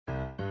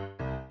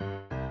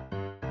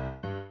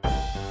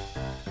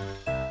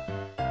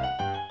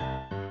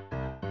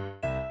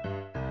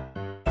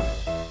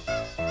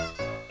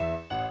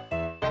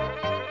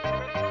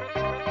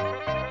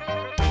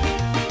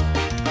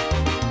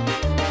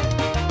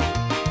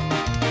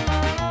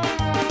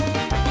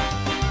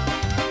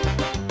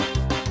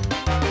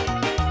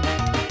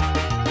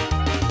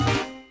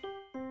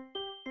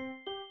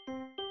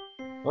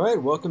All right,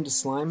 welcome to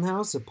Slime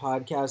House, a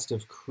podcast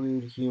of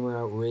crude humor,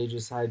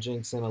 outrageous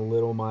hijinks, and a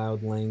little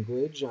mild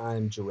language.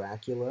 I'm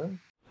Dracula.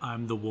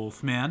 I'm the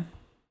Wolf Man.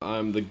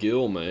 I'm the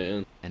Gill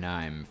Man. And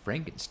I'm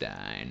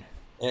Frankenstein.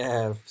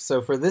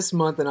 So for this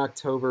month in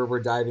October,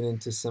 we're diving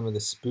into some of the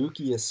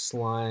spookiest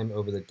slime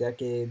over the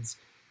decades.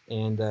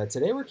 And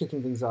today we're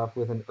kicking things off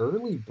with an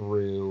early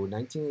brew,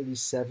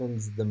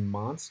 1987's The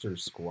Monster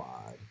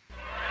Squad.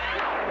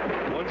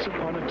 Once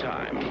upon a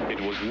time,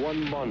 it was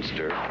one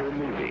monster per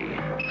movie.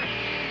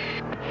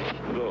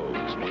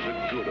 Those were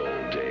the good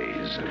old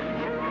days.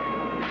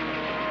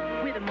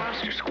 We're the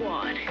Monster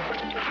Squad.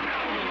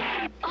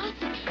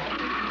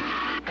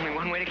 Only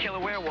one way to kill a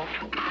werewolf.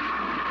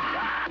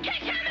 Kick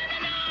him in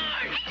the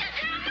nose!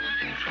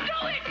 Do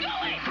it!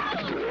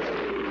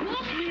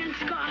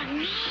 Wolfman's got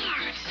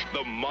nards!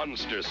 The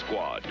Monster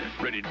Squad,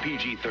 rated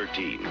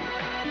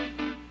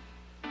PG-13.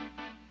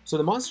 So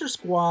the Monster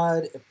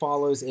Squad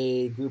follows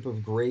a group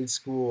of grade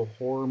school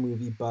horror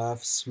movie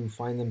buffs who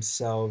find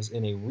themselves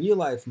in a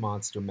real-life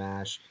monster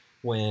mash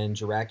when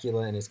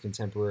Dracula and his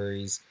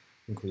contemporaries,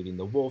 including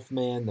the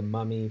Wolfman, the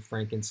Mummy,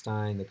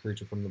 Frankenstein, the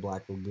Creature from the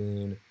Black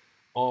Lagoon,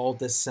 all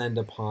descend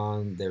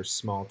upon their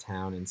small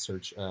town in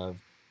search of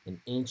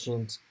an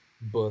ancient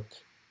book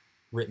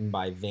written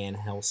by Van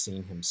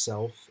Helsing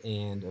himself,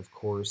 and of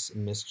course,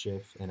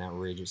 mischief and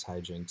outrageous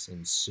hijinks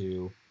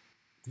ensue.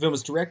 The film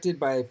was directed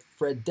by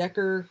Fred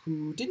Decker,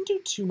 who didn't do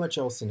too much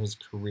else in his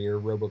career,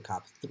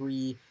 RoboCop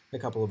 3, a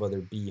couple of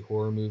other B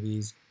horror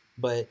movies,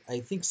 but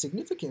I think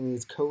significantly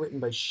it's co-written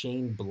by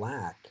Shane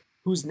Black,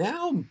 who's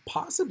now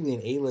possibly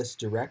an A-list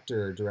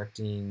director,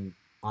 directing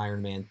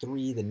Iron Man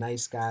 3, The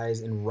Nice Guys,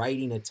 and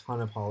writing a ton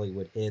of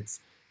Hollywood hits,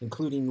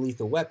 including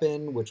Lethal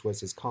Weapon, which was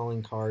his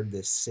calling card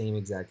this same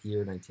exact year,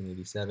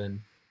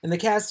 1987. And the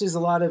cast is a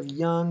lot of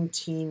young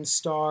teen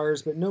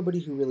stars, but nobody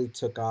who really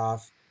took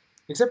off.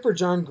 Except for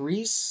John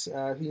Grease,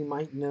 who you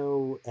might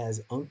know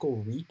as Uncle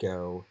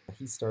Rico.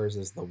 He stars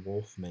as the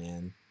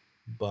Wolfman.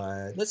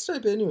 But let's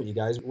dive into it, you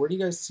guys. Where do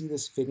you guys see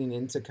this fitting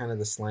into kind of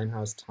the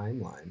Slimehouse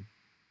timeline?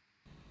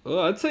 Well,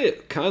 I'd say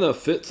it kind of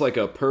fits like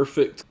a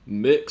perfect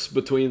mix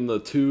between the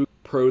two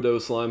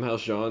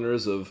proto-Slimehouse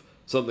genres of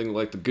something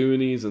like the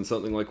Goonies and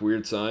something like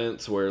Weird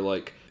Science, where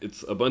like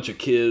it's a bunch of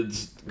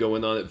kids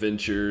going on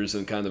adventures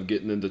and kind of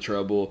getting into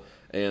trouble,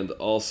 and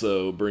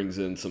also brings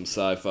in some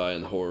sci-fi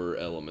and horror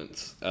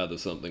elements out of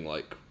something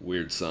like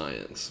Weird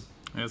Science.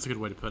 Yeah, that's a good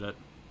way to put it.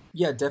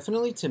 Yeah,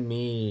 definitely to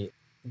me,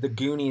 the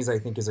Goonies, I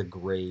think, is a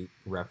great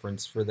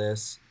reference for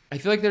this. I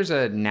feel like there's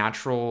a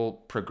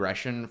natural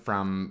progression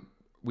from...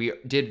 We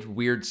did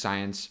Weird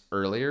Science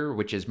earlier,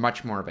 which is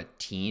much more of a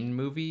teen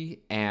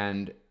movie,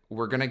 and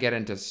we're going to get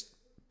into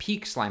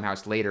peak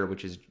Slimehouse later,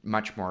 which is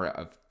much more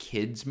of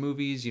kids'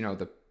 movies, you know,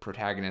 the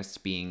protagonists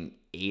being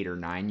 8 or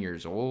 9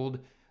 years old.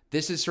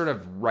 This is sort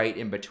of right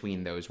in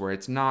between those, where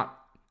it's not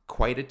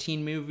quite a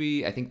teen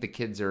movie. I think the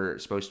kids are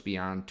supposed to be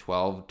around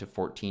 12 to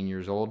 14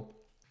 years old.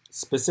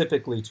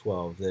 Specifically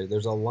 12.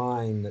 There's a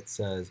line that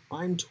says,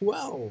 "I'm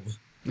 12."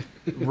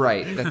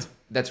 Right,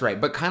 that's right.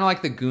 But kind of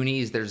like the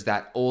Goonies, they're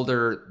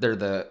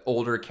the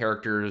older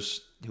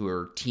characters who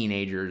are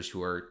teenagers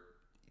who are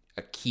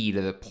a key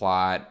to the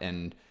plot.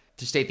 And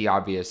to state the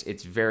obvious,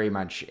 it's very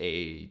much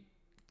a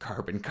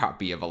carbon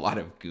copy of a lot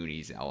of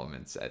Goonies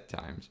elements at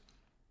times.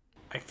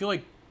 I feel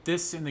like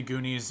this and the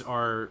Goonies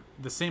are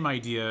the same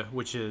idea,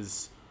 which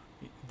is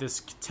this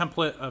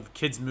template of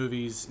kids'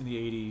 movies in the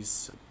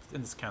 80s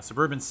in this kind of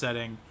suburban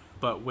setting,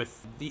 but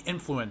with the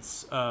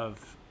influence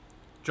of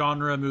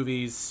genre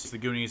movies. The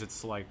Goonies,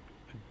 it's like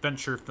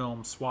adventure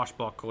films,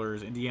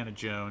 swashbucklers, Indiana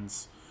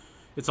Jones.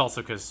 It's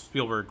also because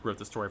Spielberg wrote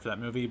the story for that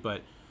movie,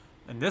 but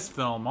in this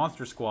film,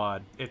 Monster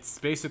Squad, it's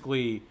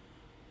basically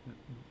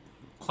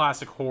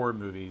classic horror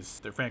movies.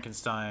 They're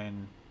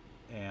Frankenstein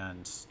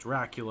and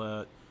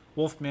Dracula,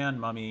 Wolfman,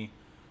 Mummy,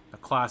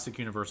 classic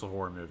Universal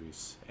horror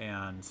movies.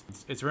 And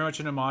it's very much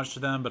an homage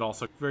to them, but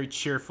also very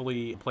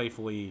cheerfully,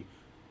 playfully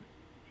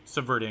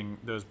subverting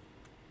those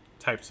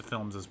types of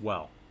films as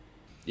well.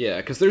 Yeah,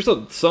 because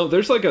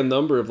there's like a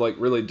number of like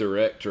really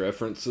direct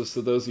references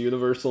to those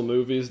Universal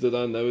movies that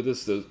I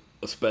noticed.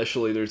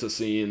 Especially there's a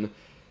scene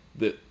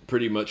that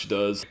pretty much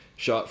does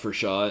shot for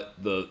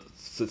shot the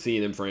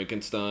scene in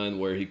Frankenstein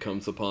where he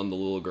comes upon the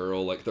little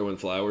girl like throwing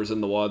flowers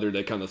in the water.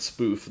 They kind of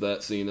spoof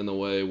that scene in a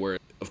way where,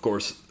 of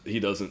course, he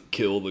doesn't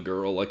kill the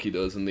girl like he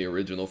does in the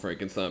original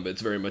Frankenstein, but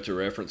it's very much a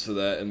reference to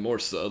that, and more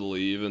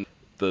subtly even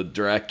the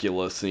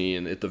Dracula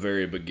scene at the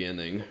very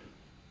beginning.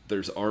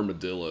 There's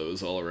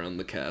armadillos all around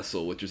the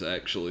castle, which is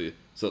actually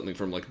something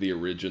from like the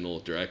original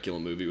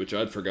Dracula movie, which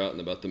I'd forgotten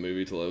about the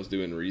movie till I was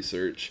doing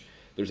research.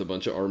 There's a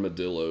bunch of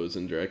armadillos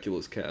in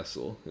Dracula's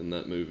castle in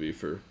that movie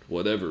for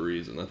whatever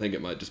reason. I think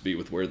it might just be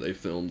with where they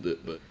filmed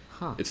it, but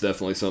It's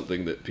definitely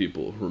something that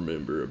people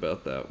remember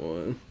about that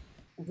one.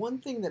 One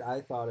thing that I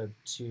thought of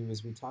too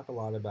is we talk a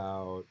lot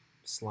about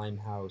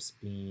Slimehouse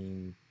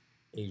being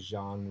a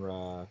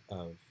genre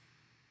of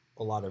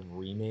a lot of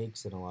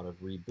remakes and a lot of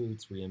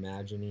reboots,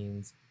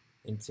 reimaginings.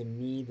 And to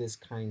me, this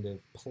kind of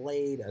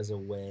played as a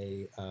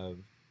way of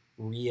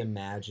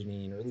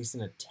reimagining, or at least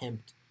an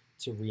attempt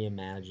to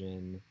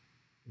reimagine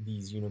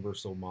these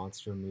Universal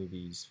monster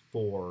movies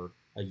for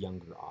a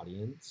younger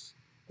audience.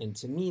 And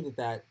to me,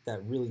 that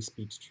really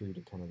speaks true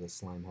to kind of the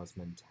Slimehouse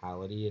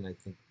mentality. And I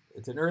think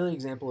it's an early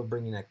example of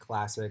bringing that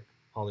classic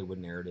Hollywood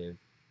narrative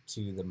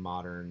to the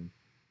modern.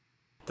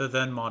 The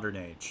then modern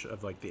age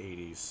of like the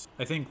 80s.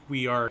 I think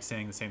we are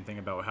saying the same thing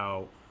about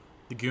how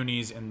the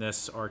Goonies in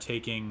this are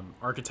taking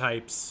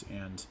archetypes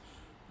and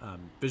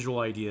visual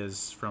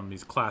ideas from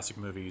these classic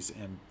movies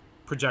and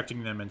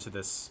projecting them into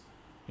this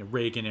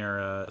Reagan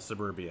era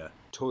suburbia.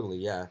 Totally,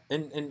 yeah.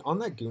 And on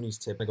that Goonies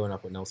tip, going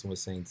off what Nelson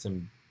was saying,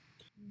 some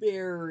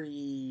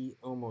very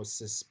almost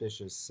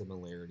suspicious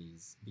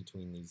similarities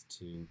between these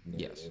two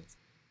narratives. Yes.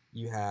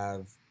 You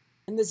have,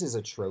 and this is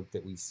a trope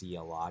that we see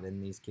a lot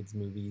in these kids'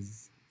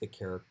 movies, the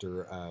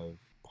character of,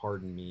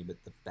 pardon me,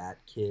 but the fat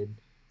kid,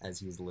 as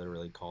he is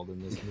literally called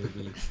in this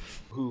movie,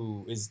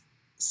 who is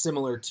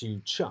similar to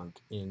Chunk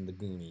in the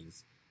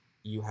Goonies.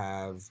 You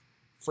have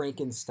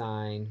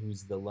Frankenstein,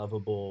 who's the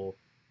lovable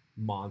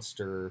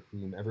monster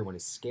whom everyone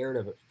is scared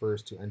of at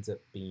first, who ends up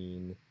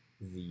being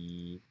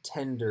the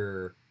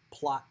tender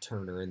plot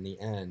turner in the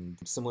end,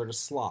 similar to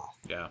Sloth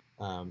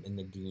in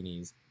the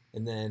Goonies.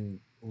 And then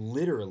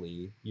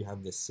literally you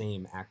have the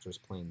same actress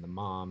playing the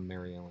mom,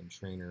 Mary Ellen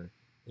Trainor,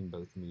 in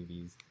both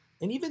movies.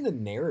 And even the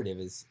narrative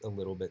is a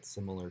little bit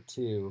similar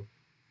too.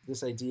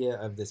 This idea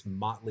of this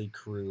motley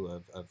crew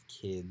of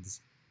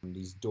kids,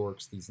 these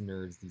dorks, these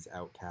nerds, these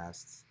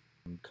outcasts,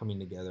 coming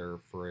together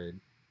for an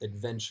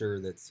adventure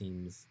that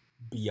seems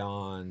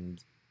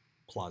beyond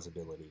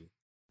plausibility.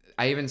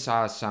 I even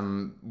saw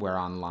somewhere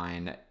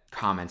online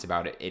comments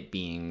about it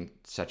being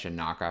such a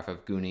knockoff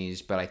of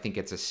Goonies, but I think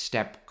it's a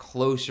step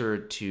closer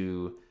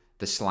to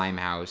the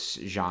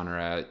Slimehouse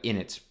genre in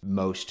its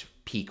most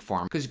peak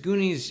form, because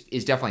Goonies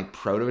is definitely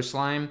proto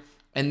slime,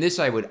 and this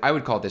I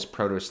would call this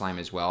proto slime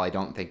as well. I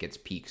don't think it's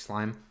peak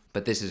slime,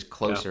 but this is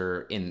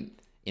closer in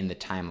the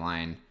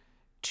timeline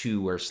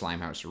to where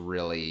Slimehouse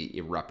really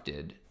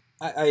erupted.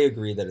 I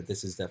agree that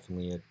this is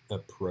definitely a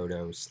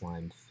proto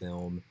slime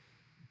film,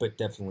 but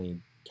definitely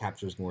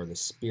captures more of the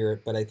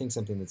spirit. But I think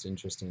something that's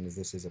interesting is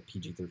this is a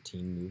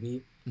PG-13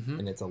 movie,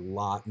 and it's a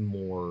lot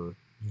more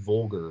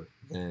vulgar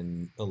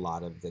than a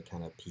lot of the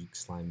kind of peak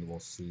slime we'll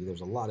see.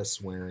 There's a lot of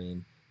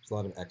swearing, there's a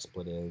lot of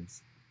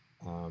expletives.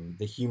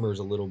 The humor is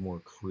a little more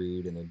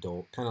crude and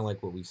adult, kind of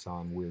like what we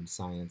saw in Weird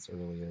Science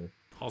earlier.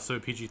 Also a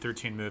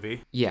PG-13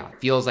 movie. Yeah, it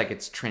feels like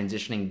it's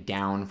transitioning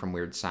down from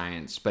Weird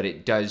Science, but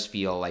it does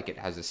feel like it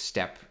has a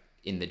step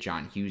in the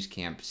John Hughes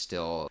camp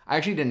still. I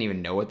actually didn't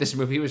even know what this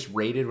movie was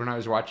rated when I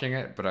was watching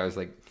it, but I was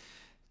like,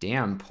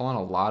 damn, pulling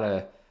a lot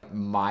of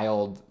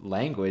mild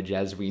language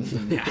as we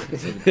now.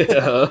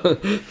 I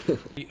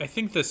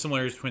think the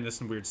similarities between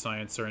this and Weird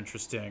Science are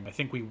interesting. I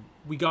think we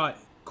got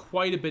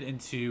quite a bit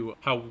into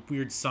how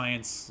Weird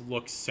Science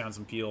looks, sounds,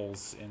 and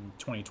feels in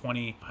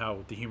 2020,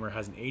 how the humor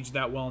hasn't aged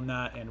that well in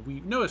that, and we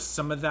noticed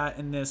some of that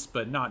in this,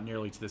 but not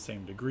nearly to the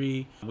same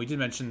degree. We did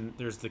mention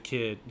there's the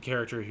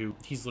character who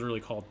he's literally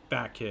called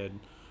Bat Kid.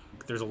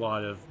 There's a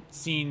lot of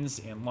scenes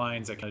and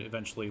lines that can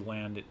eventually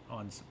land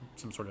on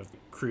some sort of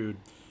crude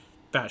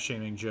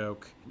fat-shaming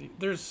joke.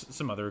 There's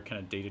some other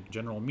kind of dated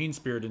general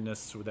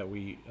mean-spiritedness that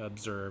we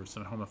observed,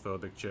 some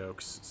homophobic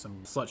jokes,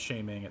 some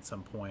slut-shaming at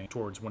some point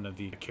towards one of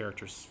the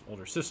character's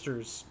older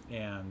sisters.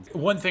 And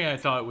one thing I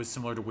thought was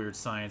similar to Weird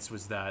Science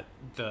was that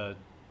the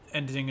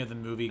ending of the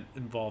movie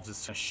involves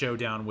this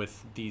showdown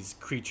with these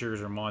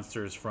creatures or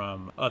monsters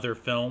from other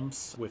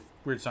films. With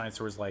Weird Science,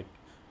 there was like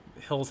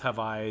Hills Have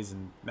Eyes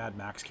and Mad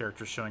Max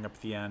characters showing up at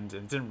the end,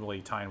 and it didn't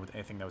really tie in with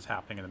anything that was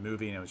happening in the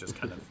movie, and it was just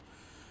kind of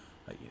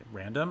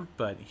random.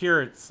 But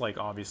here it's like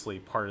obviously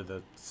part of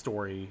the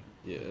story.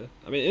 Yeah,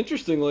 I mean,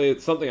 interestingly,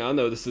 it's something I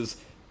noticed is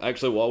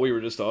actually while we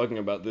were just talking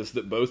about this,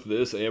 that both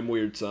this and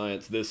Weird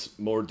Science, this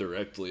more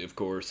directly, of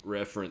course,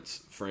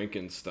 reference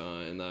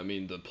Frankenstein. I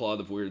mean, the plot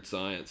of Weird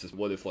Science is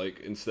what if,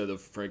 like, instead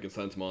of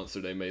Frankenstein's monster,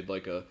 they made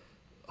like a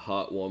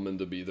hot woman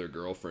to be their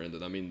girlfriend.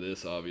 And I mean,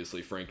 this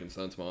obviously,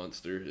 Frankenstein's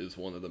monster is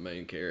one of the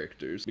main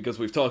characters, because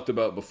we've talked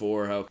about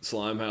before how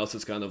Slimehouse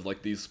is kind of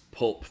like these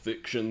pulp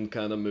fiction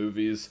kind of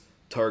movies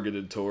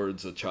targeted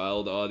towards a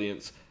child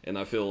audience, and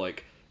I feel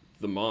like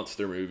the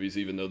monster movies,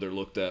 even though they're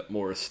looked at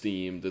more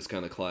esteemed as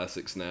kind of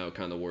classics now,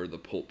 kind of were the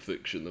pulp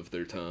fiction of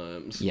their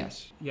times.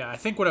 Yes. Yeah, I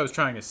think what I was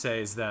trying to say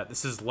is that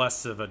this is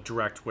less of a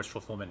direct wish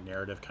fulfillment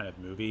narrative kind of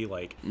movie.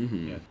 Like,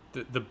 you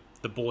know,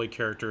 the bully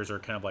characters are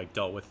kind of like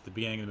dealt with at the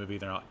beginning of the movie.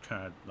 They're not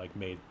kind of like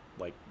made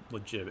like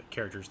legitimate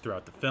characters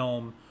throughout the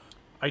film.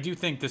 I do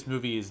think this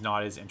movie is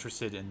not as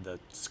interested in the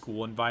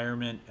school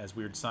environment as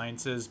Weird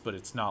Science is, but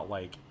it's not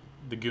like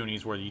the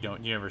Goonies where you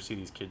never see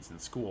these kids in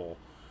school.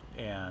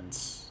 And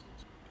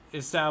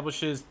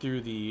establishes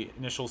through the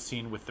initial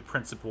scene with the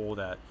principal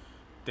that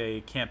they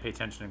can't pay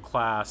attention in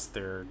class,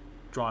 they're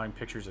drawing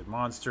pictures of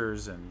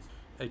monsters, and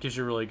it gives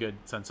you a really good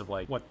sense of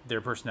like what their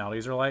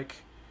personalities are like.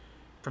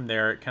 From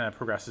there it kind of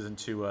progresses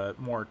into a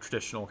more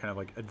traditional kind of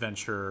like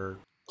adventure.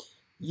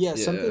 Yeah,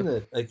 something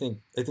that I think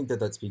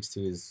that speaks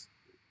to is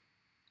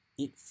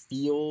it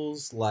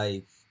feels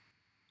like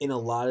in a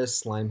lot of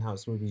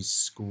Slimehouse movies,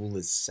 school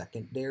is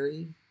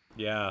secondary.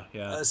 Yeah,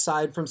 yeah.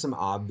 Aside from some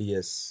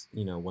obvious,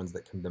 ones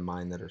that come to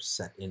mind that are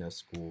set in a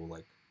school,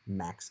 like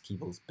Max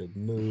Keeble's Big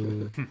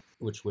Move,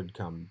 which would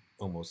come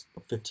almost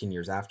 15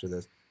 years after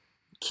this.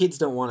 Kids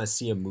don't want to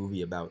see a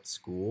movie about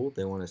school.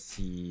 They want to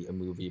see a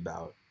movie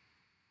about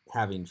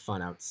having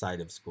fun outside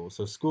of school.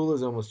 So school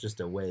is almost just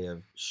a way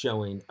of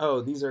showing,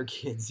 oh, these are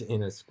kids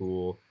in a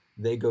school.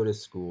 They go to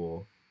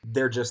school.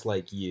 They're just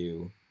like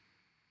you,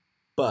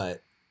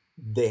 but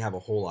they have a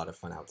whole lot of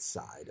fun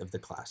outside of the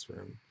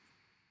classroom.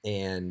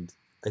 And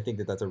I think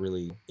that that's a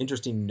really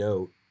interesting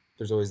note.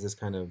 There's always this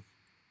kind of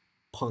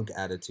punk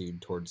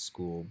attitude towards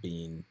school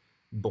being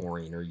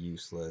boring or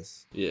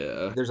useless.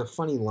 Yeah. There's a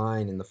funny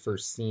line in the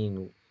first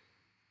scene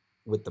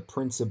with the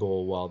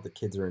principal while the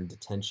kids are in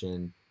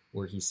detention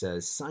where he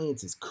says,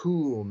 "Science is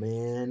cool,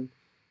 man."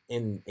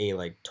 In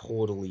a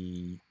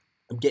totally,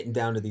 I'm getting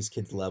down to these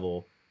kids'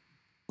 level,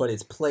 but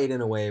it's played in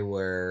a way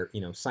where,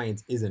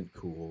 science isn't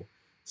cool.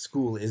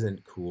 School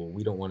isn't cool.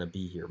 We don't want to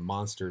be here.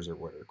 Monsters are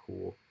what are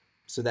cool.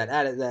 So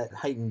that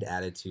heightened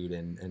attitude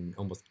and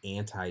almost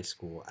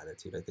anti-school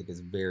attitude, I think,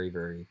 is very,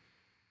 very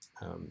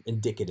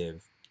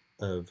indicative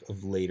of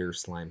later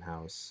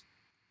Slimehouse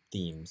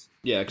themes.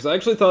 Yeah, because I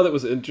actually thought it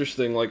was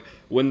interesting,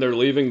 when they're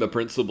leaving the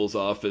principal's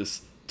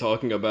office,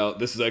 talking about,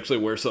 this is actually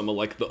where some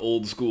of, the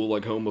old school,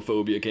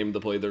 homophobia came into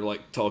play. They're,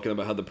 talking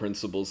about how the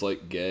principal's,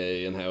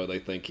 gay, and how they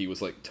think he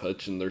was,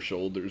 touching their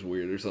shoulders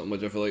weird or something,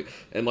 which I feel like,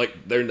 and,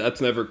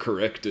 that's never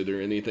corrected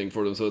or anything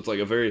for them, so it's,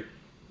 a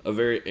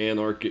very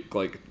anarchic,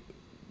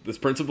 this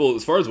principal,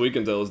 as far as we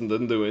can tell,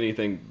 doesn't do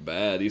anything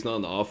bad. He's not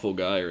an awful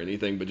guy or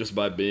anything, but just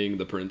by being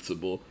the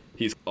principal,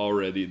 he's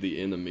already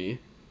the enemy.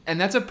 And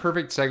that's a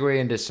perfect segue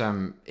into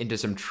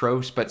some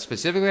tropes, but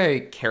specifically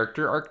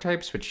character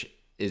archetypes, which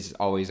is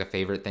always a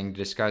favorite thing to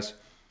discuss.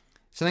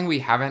 Something we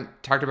haven't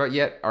talked about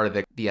yet are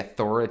the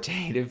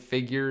authoritative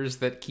figures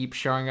that keep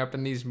showing up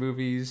in these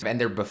movies, and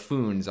they're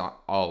buffoons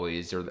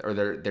always, or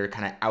they're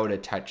kind of out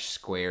of touch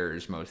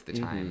squares most of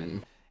the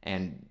time,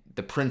 and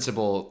the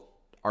principal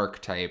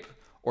archetype,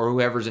 or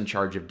whoever's in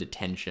charge of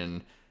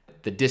detention,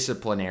 the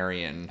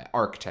disciplinarian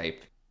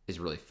archetype, is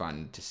really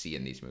fun to see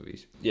in these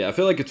movies. Yeah, I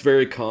feel like it's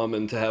very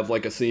common to have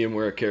a scene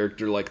where a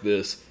character like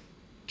this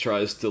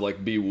tries to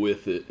be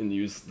with it and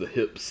use the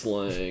hip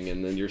slang,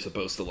 and then you're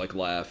supposed to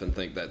laugh and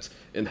think that's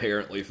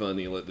inherently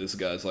funny. This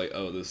guy's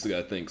oh, this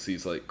guy thinks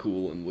he's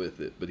cool and with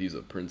it, but he's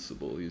a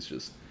principal. He's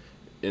just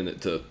in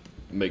it to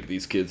make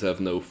these kids have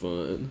no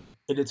fun.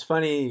 And it's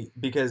funny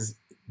because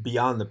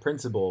beyond the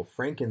principal,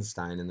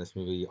 Frankenstein in this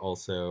movie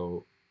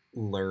also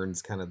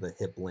learns kind of the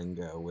hip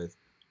lingo with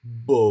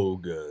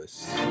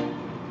bogus.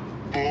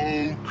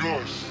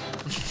 Bogus.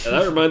 And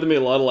that reminded me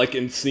a lot of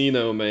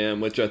Encino Man,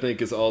 which I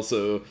think is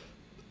also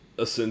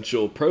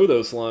essential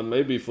proto-slime,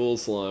 maybe full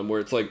slime,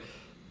 where it's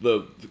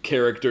the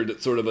character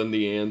that's sort of a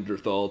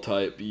Neanderthal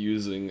type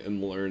using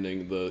and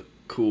learning the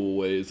cool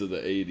ways of the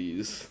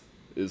 80s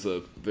is a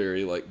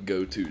very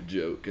go-to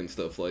joke and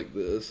stuff like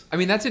this. I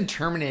mean, that's in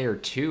Terminator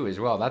 2 as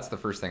well. That's the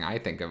first thing I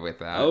think of with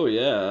that. Oh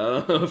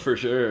yeah, for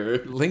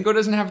sure. Lingo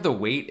doesn't have the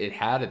weight it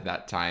had at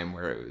that time,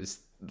 where it was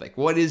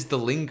what is the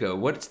lingo?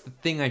 What's the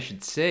thing I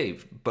should say?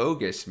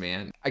 Bogus,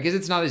 man. I guess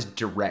it's not as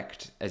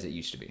direct as it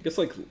used to be. It's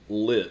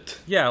lit.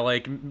 Yeah,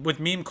 with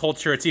meme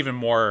culture, it's even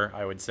more,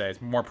 I would say,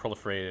 it's more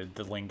proliferated,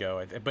 the lingo,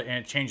 and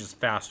it changes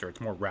faster. It's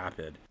more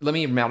rapid. Let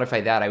me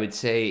modify that. I would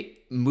say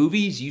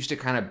movies used to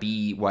kind of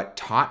be what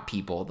taught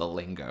people the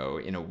lingo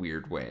in a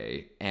weird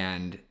way.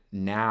 And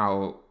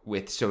now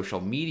with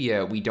social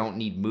media, we don't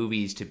need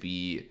movies to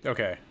be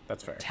okay,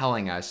 that's fair,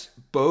 telling us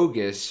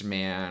bogus,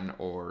 man,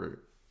 or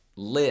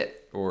lit,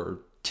 or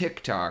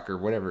TikTok, or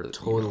whatever.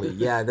 Totally.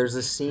 Yeah, there's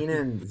a scene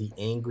in the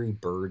Angry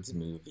Birds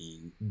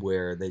movie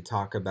where they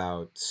talk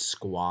about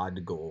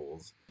squad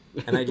goals.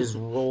 And I just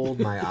rolled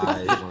my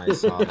eyes when I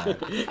saw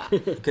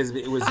that. Because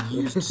it was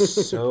used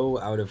so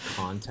out of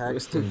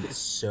context and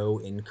so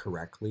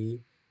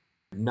incorrectly.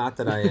 Not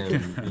that I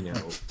am,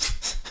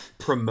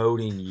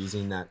 promoting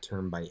using that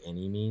term by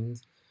any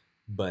means,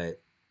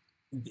 but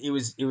it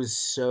was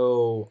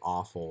so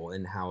awful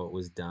in how it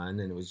was done,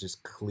 and it was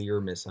just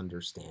clear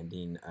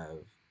misunderstanding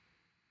of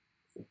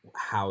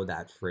how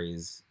that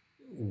phrase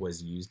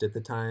was used at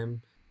the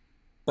time.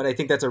 But I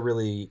think that's a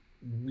really,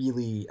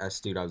 really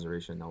astute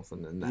observation,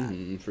 Nelson, and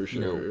that for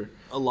sure.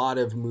 A lot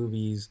of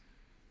movies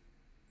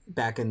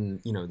back in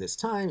this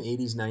time,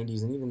 80s,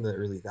 90s, and even the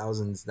early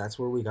thousands, that's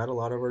where we got a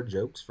lot of our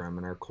jokes from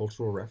and our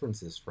cultural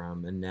references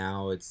from. And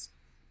now it's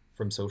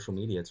from social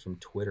media, it's from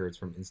Twitter, it's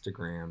from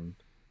Instagram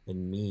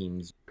and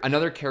memes.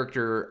 Another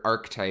character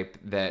archetype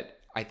that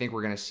I think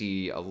we're going to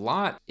see a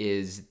lot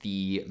is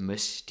the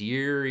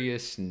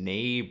mysterious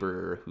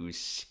neighbor who's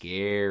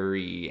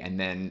scary and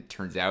then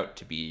turns out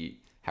to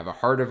have a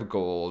heart of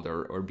gold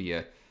or be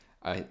a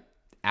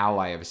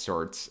ally of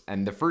sorts.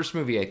 And the first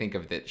movie I think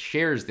of that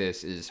shares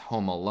this is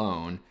Home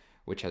Alone,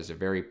 which has a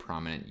very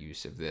prominent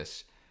use of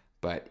this.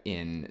 But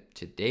in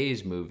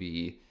today's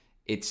movie,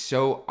 it's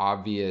so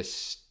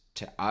obvious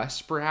to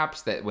us,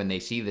 perhaps, that when they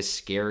see the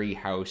scary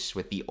house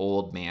with the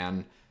old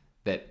man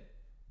that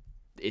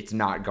it's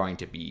not going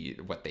to be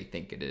what they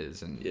think it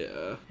is. And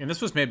Yeah. And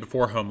this was made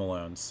before Home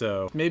Alone,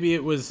 so maybe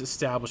it was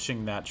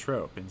establishing that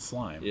trope in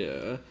slime.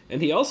 Yeah.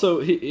 And he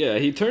also,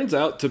 he turns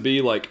out to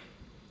be, like,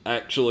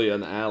 actually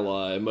an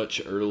ally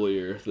much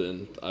earlier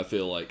than I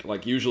feel like.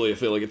 Like, usually I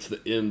feel like it's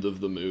the end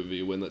of the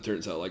movie when it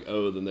turns out, like,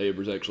 oh, the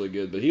neighbor's actually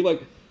good. But he,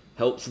 like,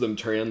 helps them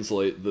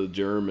translate the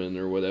German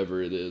or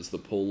whatever it is, the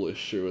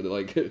Polish or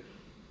like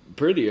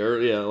pretty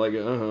early, yeah,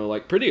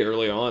 like pretty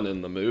early on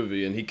in the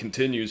movie, and he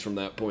continues from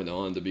that point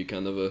on to be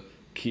kind of a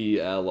key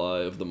ally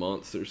of the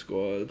Monster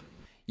Squad.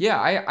 Yeah,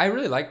 I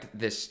really liked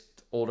this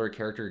older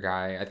character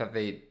guy. I thought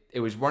it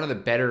was one of the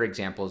better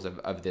examples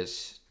of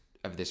this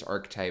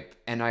archetype.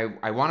 And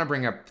I want to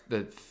bring up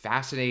the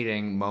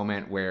fascinating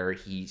moment where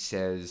he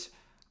says,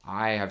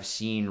 I have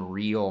seen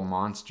real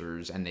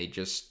monsters, and they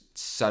just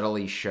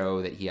subtly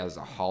show that he has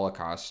a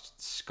Holocaust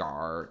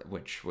scar,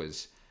 which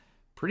was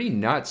pretty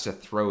nuts to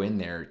throw in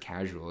there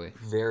casually.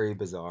 Very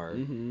bizarre.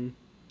 Mm-hmm.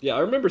 Yeah, I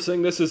remember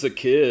seeing this as a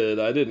kid.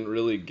 I didn't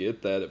really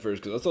get that at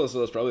first, because I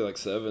was probably like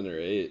 7 or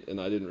 8, and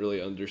I didn't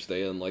really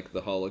understand like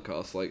the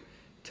Holocaust like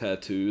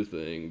tattoo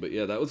thing. But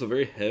yeah, that was a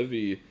very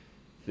heavy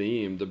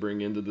theme to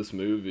bring into this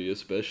movie,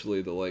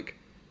 especially to like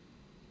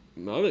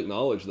not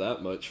acknowledge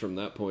that much from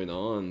that point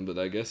on. But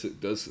I guess it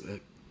does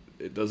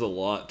a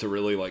lot to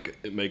really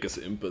like make us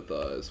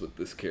empathize with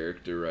this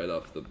character right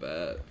off the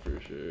bat, for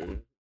sure.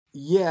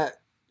 Yeah,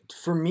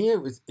 for me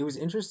it was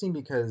interesting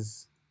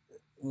because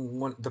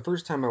the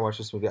first time I watched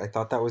this movie, I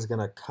thought that was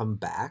gonna come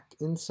back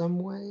in some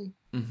way.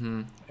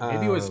 Mm-hmm.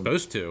 Maybe it was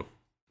supposed to.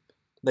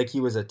 Like he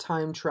was a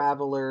time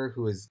traveler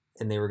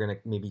and they were gonna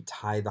maybe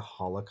tie the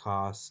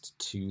Holocaust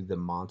to the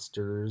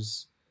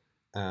monsters,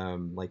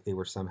 like they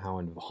were somehow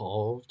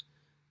involved,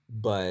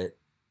 but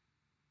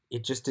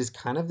it just is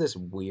kind of this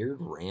weird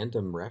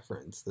random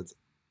reference that's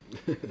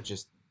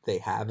just they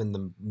have in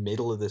the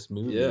middle of this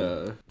movie.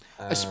 Yeah.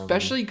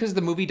 Especially because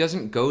the movie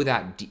doesn't go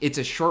that deep. It's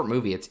a short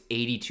movie. It's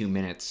 82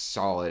 minutes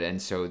solid.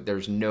 And so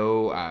there's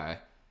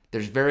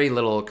there's very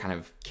little kind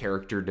of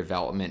character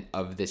development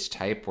of this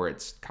type where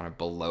it's kind of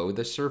below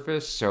the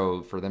surface.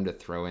 So for them to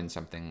throw in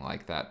something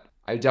like that,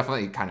 I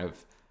definitely kind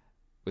of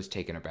was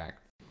taken aback.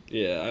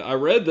 Yeah, I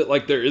read that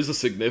like there is a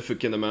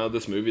significant amount of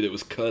this movie that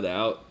was cut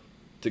out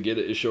to get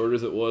it as short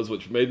as it was,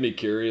 which made me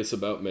curious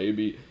about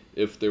maybe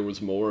if there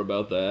was more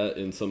about that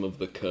in some of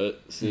the cut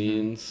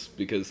scenes,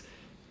 because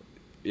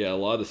yeah, a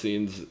lot of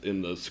scenes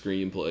in the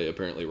screenplay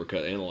apparently were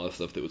cut, and a lot of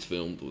stuff that was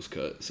filmed was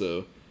cut.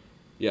 So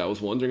yeah, I was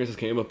wondering if this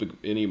came up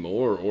any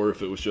more, or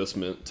if it was just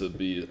meant to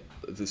be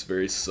this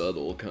very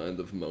subtle kind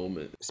of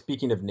moment.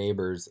 Speaking of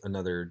neighbors,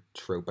 another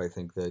trope I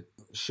think that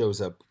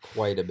shows up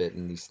quite a bit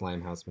in these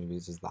Slimehouse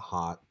movies is the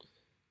hot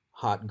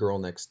girl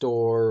next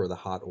door or the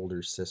hot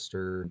older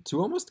sister, to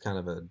almost kind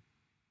of a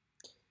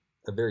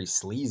very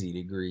sleazy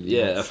degree.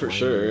 Yeah, for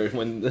sure.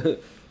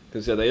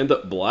 Because they end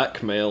up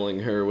blackmailing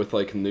her with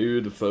like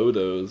nude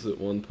photos at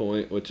one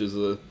point, which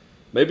is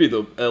maybe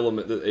the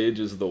element that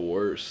ages the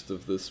worst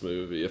of this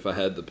movie, if I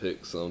had to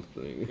pick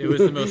something. It was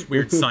the most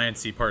weird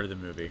sciencey part of the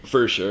movie.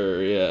 For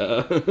sure,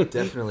 yeah.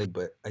 Definitely,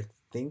 but I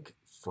think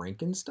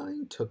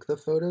Frankenstein took the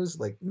photos,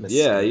 like,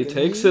 yeah, he mistakenly.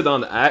 takes it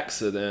on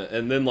accident,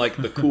 and then like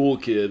the cool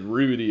kid,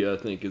 Rudy, I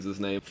think is his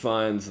name,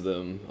 finds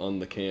them on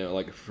the camera,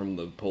 like from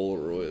the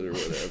Polaroid or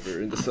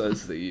whatever, and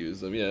decides to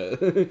use them. Yeah.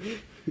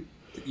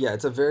 Yeah,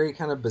 it's a very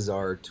kind of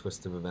bizarre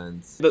twist of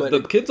events.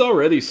 The kid's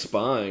already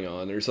spying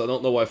on her, so I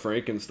don't know why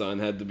Frankenstein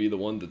had to be the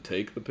one to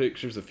take the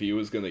pictures if he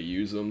was going to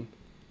use them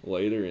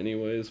later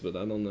anyways, but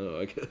I don't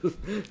know, I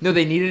guess. No,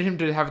 they needed him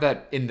to have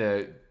that in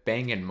the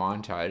banging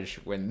montage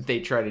when they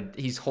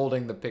he's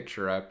holding the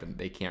picture up and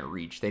they can't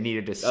reach. They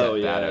needed to set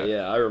that up.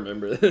 Yeah, I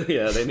remember.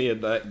 Yeah, they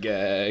needed that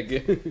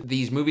gag.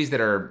 These movies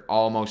that are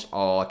almost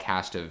all a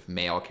cast of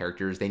male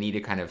characters, they need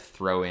to kind of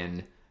throw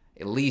in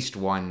at least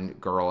one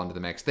girl into the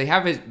mix. They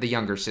have the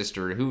younger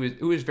sister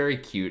who is very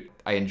cute.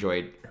 I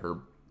enjoyed her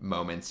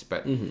moments,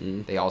 but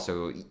they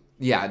also,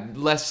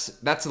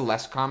 that's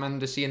less common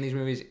to see in these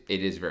movies.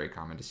 It is very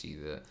common to see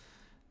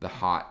the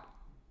hot,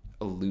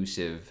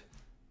 elusive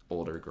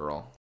older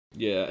girl.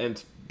 Yeah,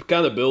 and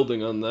kind of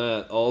building on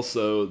that,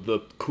 also the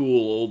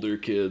cool older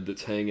kid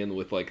that's hanging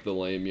with like the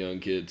lame young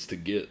kids to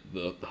get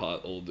the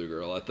hot older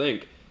girl. I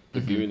think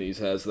the Goonies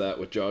has that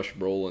with Josh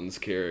Brolin's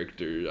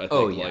character. I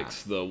think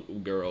likes the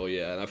girl,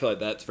 yeah. And I feel like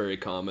that's very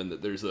common,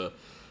 that there's a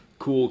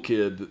cool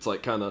kid that's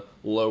like kind of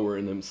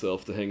lowering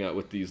himself to hang out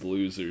with these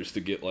losers to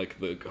get like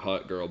the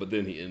hot girl, but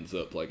then he ends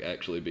up like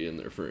actually being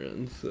their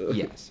friend. So.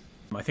 Yes.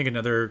 I think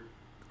another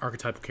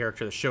archetypal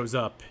character that shows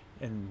up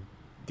in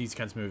these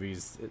kinds of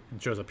movies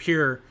and shows up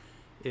here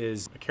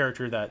is a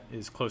character that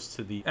is close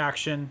to the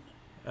action,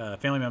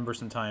 family member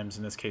sometimes,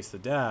 in this case the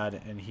dad,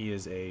 and he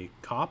is a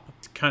cop.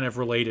 It's kind of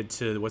related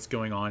to what's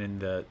going on in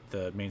the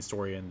main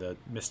story and the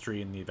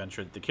mystery and the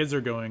adventure that the kids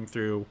are going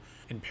through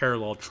in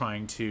parallel,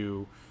 trying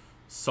to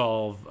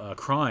solve a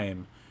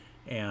crime,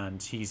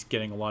 and he's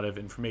getting a lot of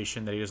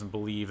information that he doesn't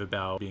believe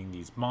about being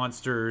these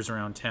monsters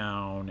around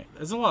town.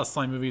 There's a lot of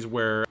slime movies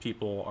where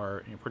people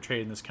are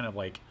portrayed in this kind of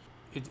like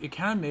it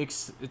kind of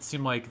makes it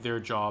seem like their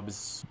job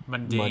is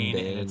mundane,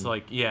 and it's Mundane.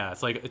 like, yeah,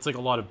 it's like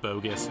a lot of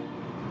bogus.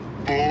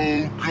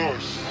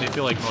 Bogus. They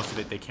feel like most of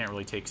it they can't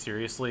really take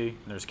seriously, and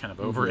they're just kind of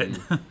over it.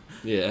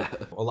 Yeah.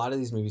 A lot of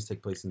these movies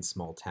take place in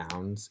small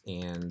towns,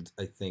 and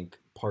I think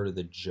part of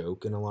the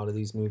joke in a lot of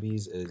these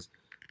movies is,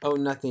 oh,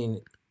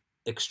 nothing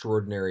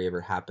extraordinary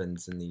ever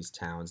happens in these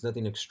towns.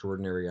 Nothing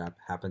extraordinary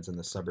happens in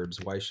the suburbs.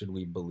 Why should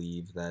we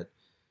believe that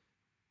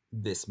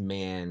this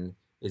man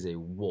is a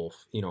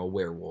wolf, a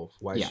werewolf?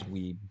 Why Yeah. should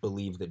we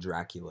believe that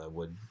Dracula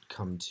would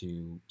come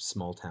to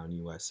small town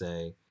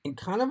USA? And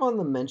kind of on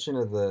the mention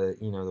of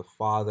the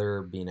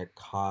father being a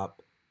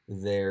cop,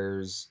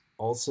 there's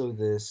also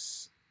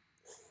this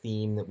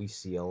theme that we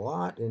see a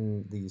lot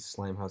in these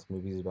Slimehouse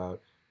movies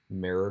about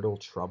marital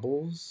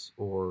troubles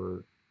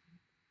or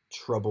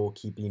trouble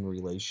keeping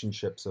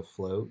relationships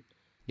afloat.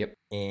 Yep.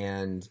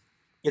 And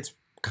it's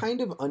kind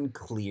of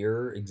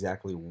unclear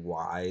exactly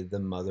why the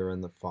mother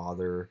and the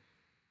father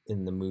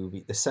in the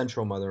movie, the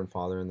central mother and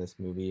father in this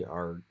movie,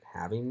 are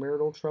having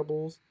marital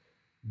troubles,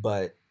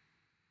 but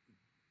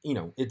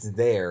it's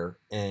there.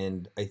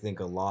 And I think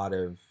a lot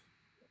of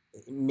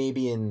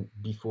maybe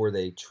before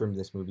they trimmed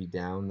this movie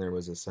down, there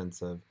was a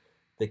sense of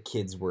the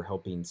kids were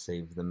helping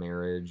save the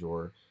marriage,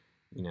 or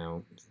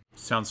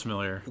Sounds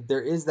familiar.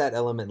 there is that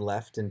element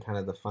left in kind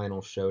of the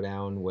final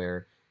showdown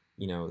where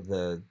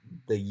the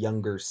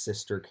younger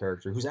sister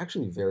character, who's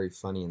actually very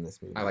funny in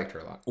this movie, I liked her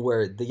a lot.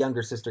 where the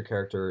younger sister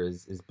character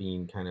is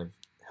being kind of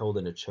held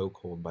in a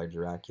chokehold by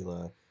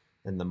Dracula,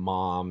 and the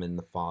mom and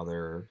the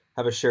father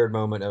have a shared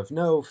moment of,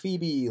 no,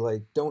 Phoebe,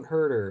 like, don't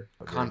hurt her.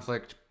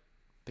 Conflict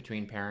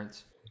between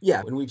parents.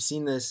 Yeah, and we've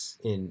seen this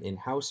in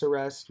House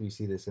Arrest. We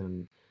see this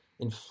in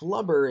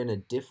Flubber in a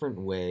different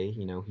way.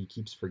 He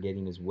keeps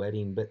forgetting his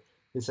wedding, but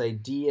this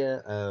idea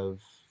of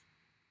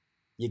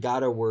you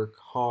gotta work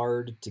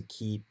hard to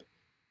keep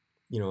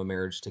a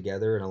marriage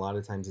together, and a lot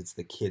of times it's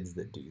the kids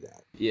that do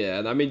that. Yeah,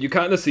 and I mean, you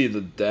kind of see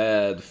the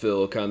dad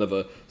fill kind of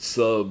a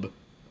sub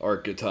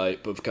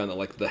archetype of kind of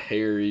like the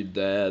harried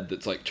dad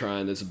that's like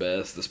trying his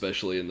best,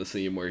 especially in the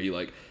scene where he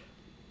like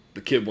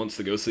the kid wants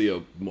to go see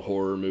a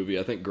horror movie.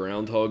 I think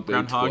Groundhog Day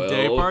 12. Groundhog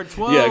Day Part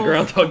 12. Yeah,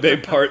 Groundhog Day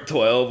Part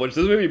 12, which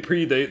this movie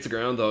predates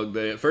Groundhog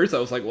Day. At first I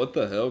was like, what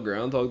the hell,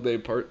 Groundhog Day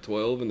Part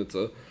 12, and it's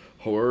a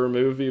horror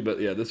movie, but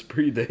yeah, this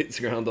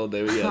predates Groundhog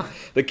Day. But yeah,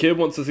 the kid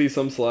wants to see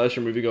some slasher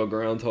movie called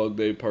Groundhog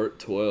Day Part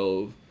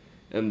 12,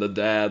 and the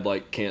dad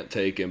like can't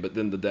take him, but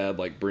then the dad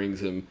like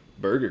brings him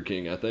Burger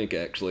King, I think,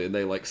 actually, and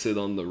they like sit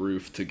on the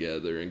roof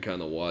together and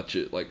kind of watch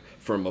it like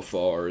from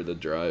afar at the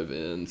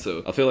drive-in.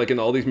 So I feel like in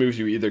all these movies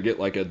you either get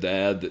like a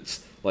dad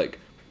that's like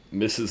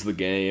misses the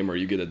game, or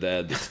you get a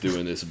dad that's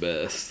doing his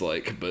best,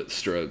 like, but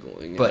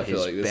struggling. But I feel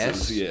his like this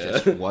best is, yeah.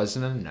 just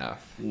wasn't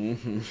enough.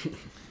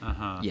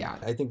 Yeah.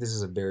 I think this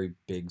is a very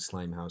big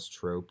Slimehouse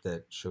trope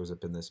that shows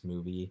up in this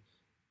movie.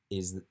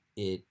 Is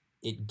it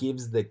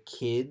gives the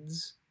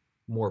kids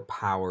more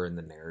power in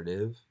the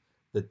narrative,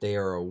 that they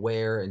are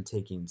aware and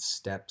taking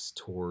steps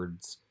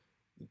towards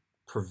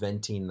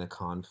preventing the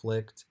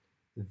conflict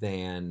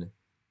than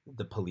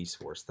the police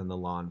force, than the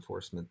law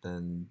enforcement,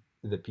 than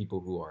the people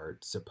who are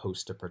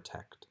supposed to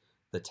protect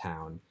the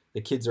town.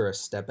 The kids are a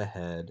step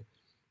ahead.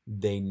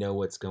 They know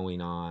what's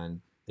going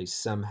on. They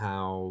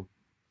somehow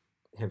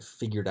have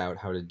figured out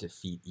how to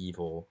defeat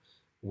evil,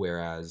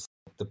 whereas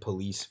the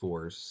police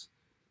force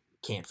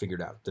can't figure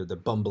it out. They're the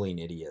bumbling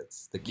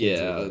idiots. The kids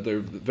Yeah, they're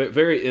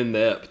very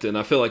inept, and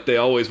I feel like they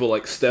always will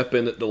like step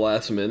in at the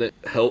last minute,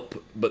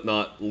 help but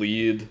not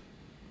lead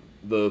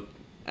the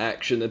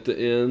action at the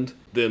end.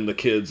 Then the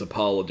kids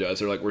apologize.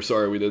 They're like, "We're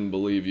sorry, we didn't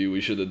believe you. We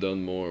should have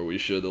done more. We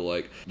should have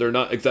like." They're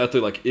not exactly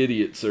like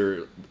idiots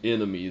or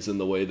enemies in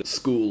the way that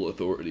school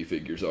authority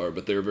figures are,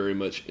 but they're very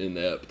much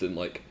inept and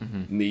like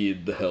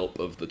need the help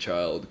of the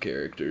child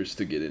characters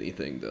to get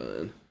anything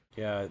done.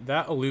 Yeah,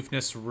 that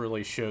aloofness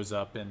really shows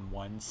up in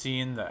one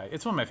scene.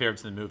 It's one of my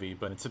favorites in the movie,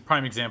 but it's a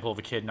prime example of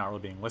a kid not really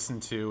being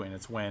listened to, and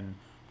it's when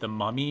the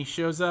mummy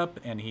shows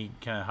up and he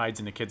kind of hides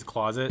in the kid's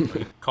closet.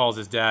 He calls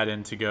his dad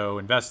in to go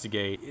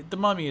investigate. The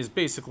mummy is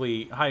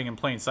basically hiding in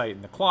plain sight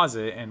in the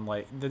closet, and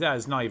like the dad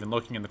is not even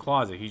looking in the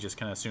closet. He just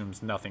kind of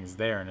assumes nothing's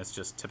there, and it's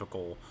just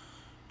typical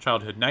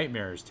childhood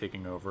nightmares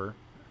taking over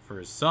for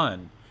his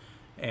son.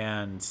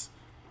 And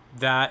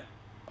that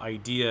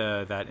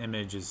idea, that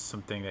image, is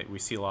something that we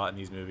see a lot in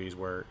these movies,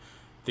 where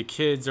the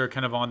kids are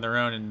kind of on their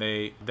own and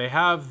they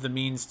have the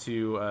means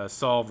to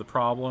solve the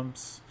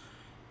problems,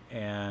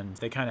 and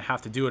they kind of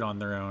have to do it on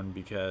their own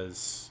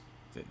because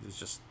it's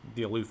just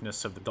the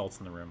aloofness of the adults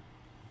in the room.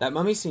 That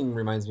mummy scene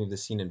reminds me of the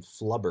scene in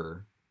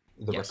Flubber,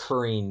 the Yes.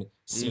 recurring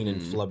scene in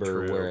Flubber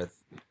true. where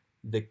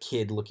the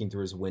kid looking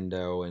through his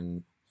window,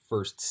 and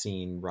first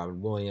scene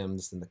Robin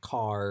Williams in the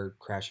car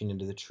crashing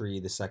into the tree,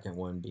 the second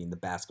one being the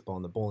basketball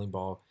and the bowling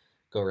ball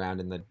go around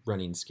and the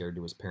running scared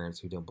to his parents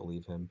who don't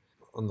believe him.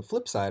 On the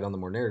flip side, on the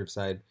more narrative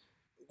side,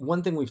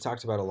 one thing we've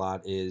talked about a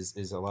lot is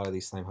a lot of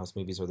these Slimehouse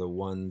movies are the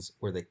ones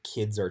where the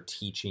kids are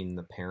teaching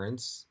the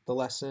parents the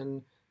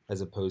lesson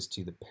as opposed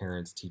to the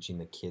parents teaching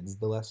the kids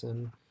the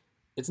lesson.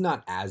 it's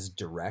not as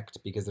direct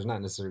because there's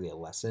not necessarily a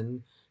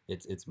lesson.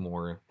 It's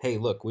more, hey,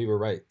 look, we were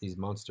right. These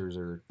monsters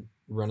are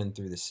running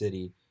through the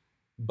city,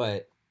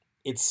 but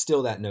it's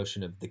still that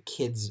notion of the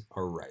kids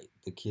are right.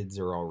 The kids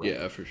are all right.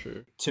 Yeah, for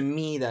sure. To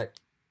me, that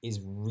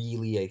is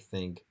really, I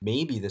think,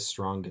 maybe the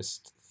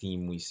strongest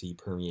theme we see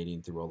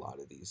permeating through a lot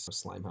of these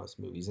Slimehouse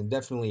movies, and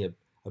definitely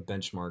a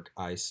benchmark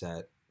I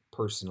set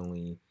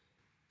personally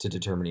to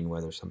determining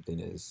whether something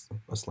is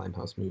a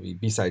Slimehouse movie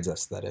besides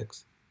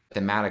aesthetics.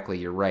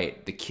 Thematically, you're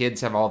right. The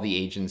kids have all the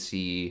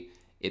agency.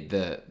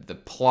 The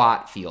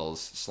plot feels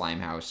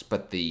Slimehouse,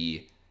 but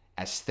the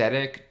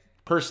aesthetic,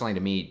 personally to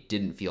me,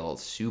 didn't feel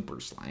super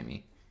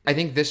slimy. I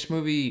think this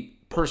movie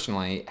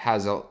personally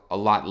has a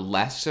lot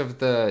less of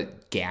the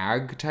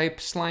gag type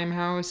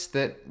Slimehouse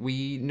that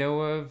we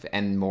know of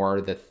and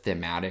more the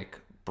thematic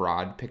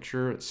broad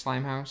picture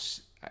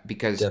Slimehouse.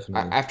 Because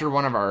Definitely. after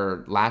one of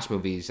our last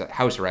movies,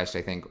 House Arrest,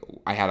 I think,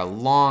 I had a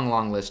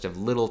long list of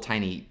little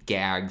tiny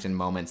gags and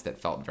moments that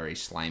felt very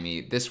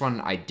slimy. This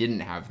one, I didn't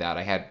have that.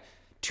 I had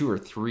 2 or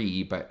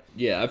 3, but...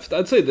 Yeah,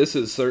 I'd say this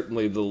is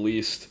certainly the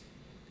least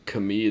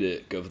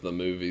comedic of the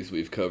movies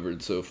we've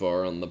covered so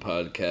far on the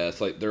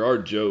podcast. Like, there are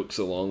jokes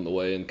along the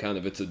way, and kind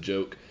of it's a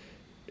joke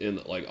in,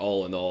 like,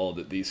 all in all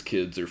that these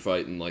kids are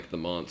fighting, like, the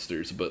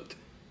monsters, but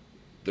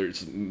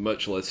there's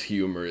much less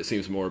humor.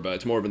 It's more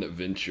of an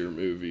adventure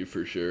movie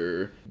for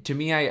sure. To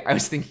me, I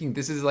was thinking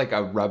this is like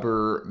a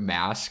rubber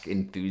mask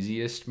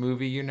enthusiast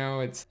movie, you know?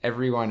 It's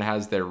everyone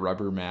has their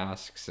rubber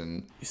masks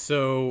and...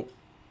 So,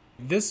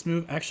 this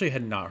movie, actually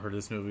had not heard of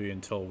this movie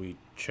until we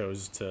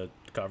chose to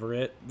cover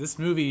it. This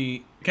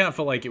movie kind of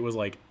felt like it was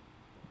like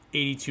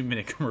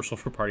 82-minute commercial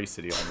for Party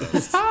City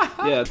almost.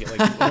 Yeah.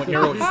 Like when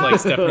you're just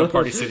like stepping to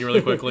Party City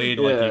really quickly,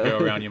 and like you go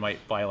around, you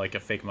might buy like a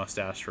fake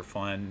mustache for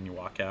fun, and you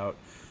walk out.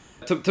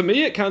 To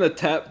me, it kind of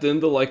tapped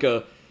into like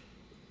a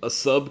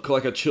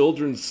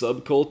children's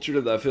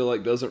subculture that I feel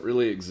like doesn't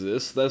really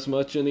exist as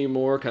much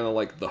anymore. Kind of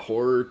like the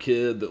horror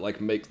kid that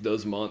like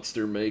does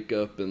monster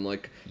makeup and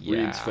like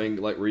reads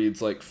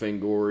like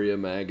Fangoria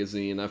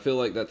magazine. I feel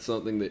like that's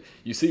something that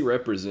you see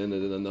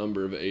represented in a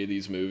number of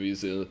 80s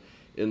movies.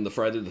 In the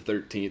Friday the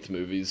 13th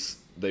movies,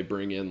 they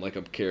bring in like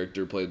a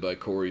character played by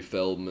Corey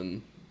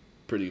Feldman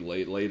pretty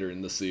later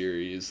in the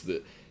series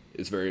that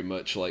is very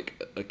much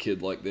like a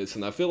kid like this,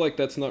 and I feel like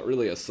that's not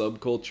really a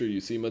subculture you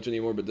see much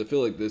anymore, but I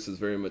feel like this is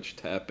very much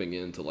tapping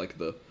into like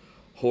the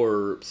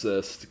horror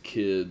obsessed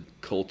kid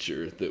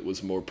culture that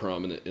was more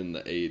prominent in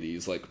the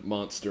 80s, like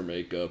monster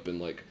makeup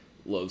and like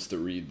loves to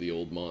read the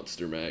old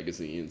monster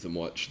magazines and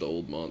watch the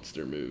old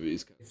monster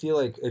movies. I feel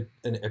like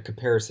a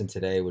comparison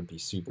today would be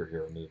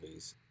superhero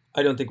movies.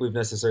 I don't think we've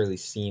necessarily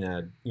seen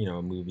a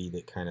movie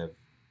that kind of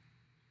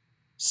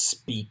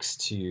speaks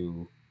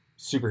to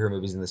superhero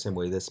movies in the same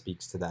way this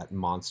speaks to that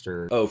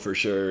monster. Oh, for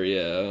sure,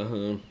 yeah.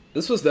 Uh-huh.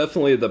 This was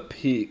definitely the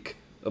peak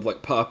of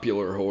like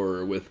popular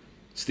horror with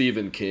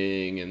Stephen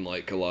King and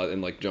like a lot,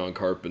 and like John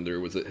Carpenter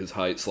was at his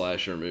height,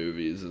 slasher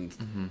movies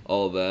and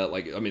all of that.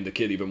 Like, I mean, the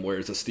kid even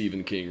wears a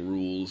Stephen King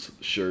Rules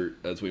shirt,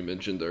 as we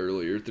mentioned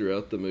earlier,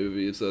 throughout the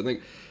movie. So I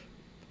think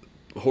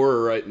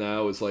horror right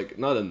now is like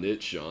not a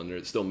niche genre.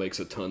 It still makes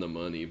a ton of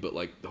money, but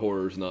like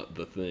horror's not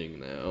the thing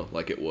now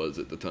like it was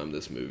at the time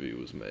this movie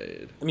was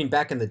made. I mean,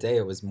 back in the day,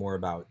 it was more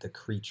about the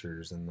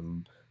creatures and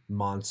the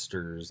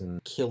monsters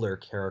and killer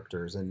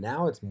characters, and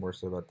now it's more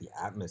so about the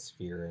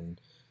atmosphere and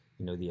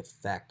the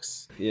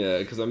effects. Yeah,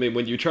 because I mean,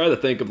 when you try to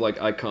think of like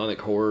iconic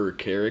horror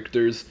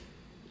characters,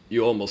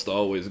 you almost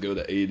always go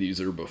to 80s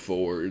or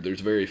before.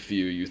 There's very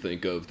few you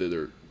think of that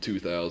are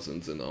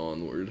 2000s and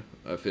onward.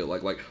 I feel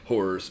like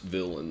horror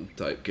villain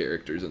type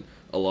characters, and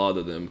a lot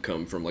of them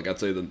come from, like, I'd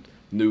say the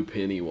new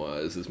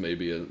Pennywise is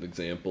maybe an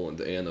example, and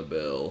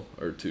Annabelle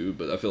or two,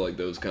 but I feel like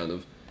those kind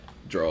of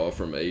draw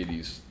from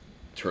 80s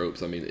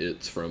tropes. I mean,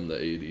 it's from the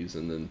 80s,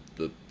 and then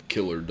the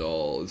killer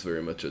doll is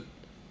very much a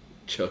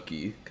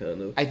Chucky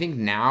kind of. I think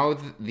now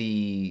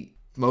the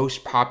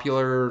most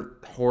popular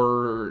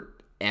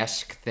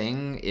horror-esque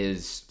thing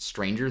is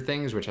Stranger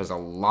Things, which has a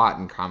lot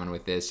in common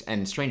with this,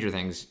 and Stranger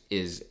Things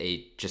is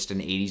just an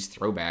 80s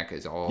throwback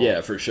is all.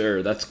 Yeah, for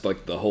sure. That's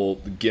like the whole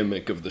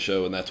gimmick of the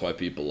show, and that's why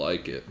people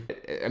like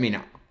it. I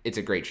mean, it's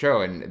a great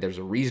show, and there's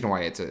a reason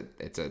why it's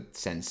a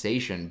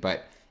sensation,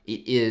 but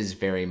it is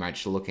very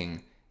much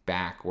looking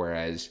back,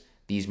 whereas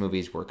these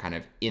movies were kind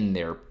of in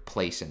their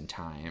place and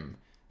time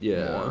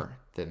more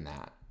than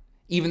that.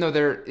 Even though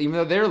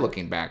they're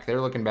looking back,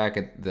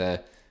 at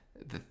the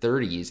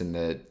 30s and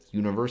the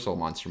Universal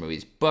monster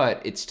movies, but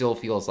it still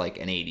feels like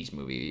an 80s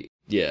movie.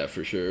 Yeah,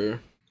 for sure.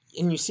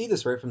 And you see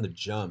this right from the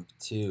jump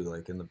too,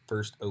 like in the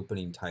first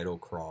opening title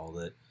crawl,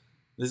 that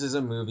this is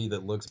a movie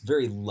that looks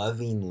very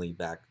lovingly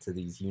back to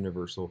these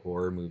Universal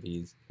horror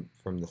movies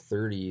from the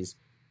 30s.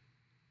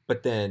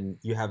 But then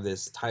you have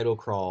this title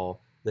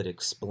crawl that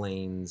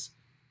explains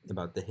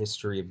about the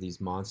history of these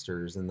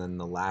monsters, and then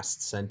the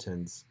last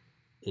sentence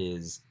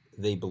is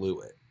they blew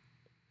it.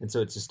 And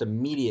so it's just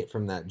immediate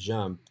from that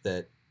jump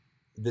that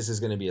this is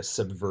going to be a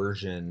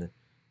subversion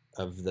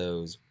of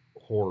those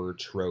horror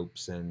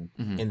tropes, and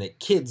that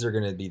kids are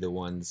going to be the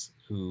ones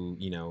who,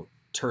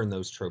 turn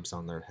those tropes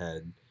on their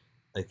head,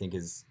 I think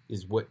is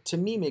what to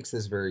me makes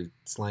this very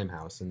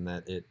Slimehouse, in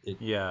that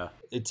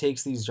it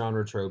takes these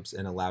genre tropes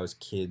and allows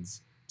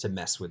kids to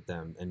mess with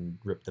them and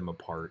rip them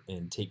apart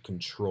and take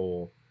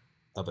control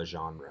of a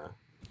genre.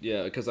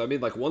 Yeah, because I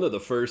mean, like, one of the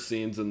first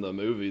scenes in the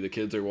movie, the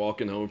kids are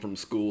walking home from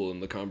school,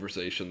 and the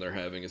conversation they're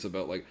having is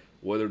about, like,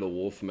 whether the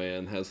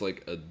Wolfman has,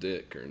 like, a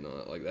dick or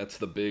not. Like, that's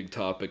the big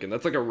topic, and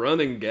that's, like, a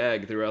running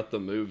gag throughout the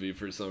movie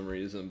for some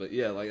reason. But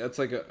yeah, like, that's,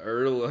 like,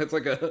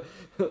 the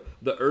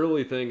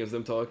early thing is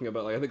them talking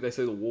about, like, I think they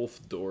say the wolf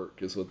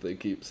dork is what they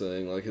keep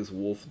saying, like, his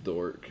wolf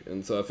dork.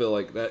 And so I feel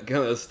like that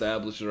kind of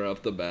established right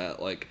off the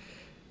bat, like,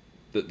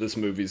 that this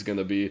movie's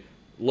gonna be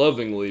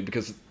lovingly,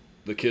 because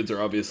the kids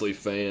are obviously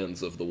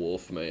fans of the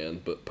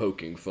Wolfman, but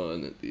poking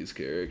fun at these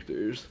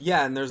characters.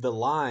 Yeah, and there's the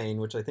line,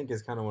 which I think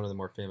is kind of one of the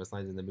more famous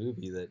lines in the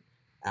movie, that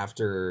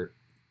after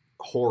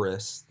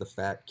Horace, the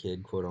fat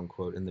kid, quote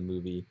unquote, in the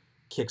movie,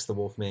 kicks the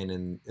Wolfman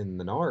in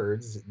the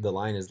nards, the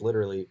line is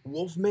literally,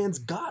 "Wolfman's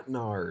got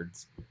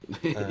nards."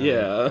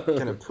 Yeah.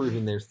 Kind of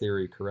proving their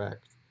theory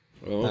correct.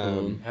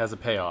 Has a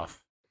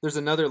payoff. There's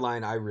another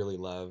line I really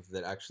love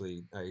that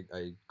actually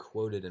I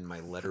quoted in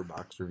my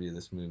Letterboxd review of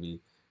this movie.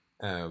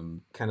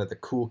 Kind of the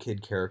cool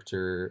kid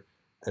character,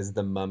 as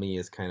the mummy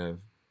is kind of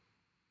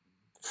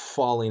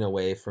falling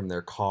away from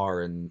their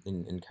car in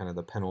kind of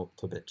the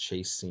penultimate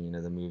chase scene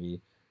of the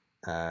movie.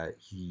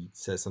 He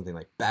says something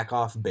like, "Back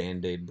off,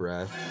 Band-Aid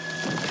breath."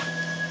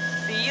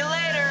 See you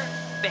later,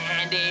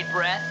 Band-Aid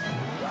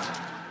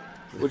breath.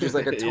 Which is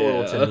like a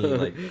total, to me,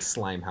 like,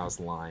 Slimehouse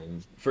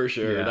line. For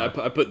sure. Yeah. And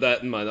I put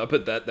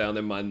that down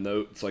in my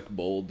notes, like,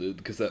 bolded,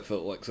 because that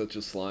felt like such a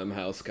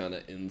Slimehouse kind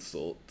of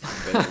insult.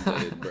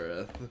 Band-Aid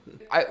breath.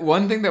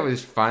 One thing that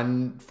was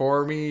fun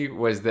for me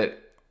was that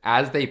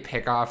as they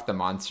pick off the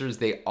monsters,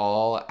 they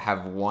all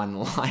have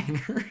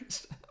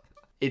one-liners.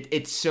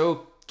 It's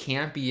so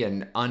campy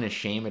and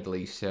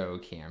unashamedly so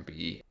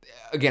campy.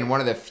 Again, one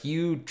of the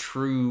few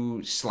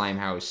true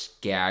Slimehouse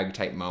gag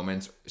type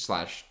moments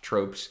 /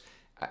 tropes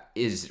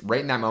is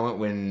right in that moment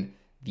when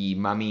the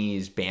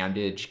mummy's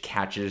bandage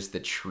catches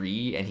the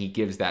tree and he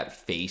gives that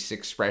face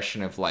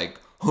expression of like,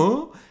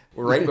 huh?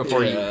 Right before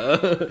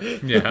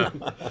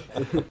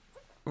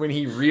when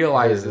he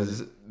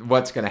realizes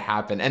what's going to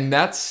happen. And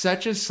that's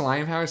such a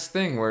Slimehouse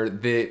thing where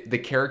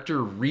the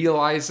character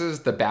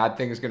realizes the bad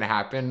thing is going to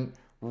happen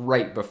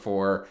right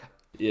before.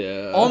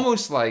 Yeah.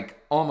 Almost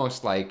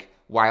like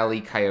Wile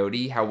E.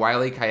 Coyote, how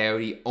Wile E.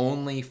 Coyote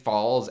only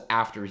falls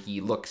after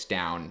he looks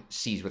down,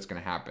 sees what's going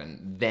to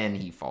happen, then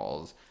he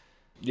falls.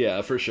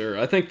 Yeah, for sure.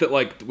 I think that,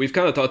 like, we've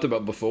kind of talked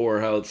about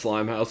before how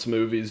Slimehouse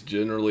movies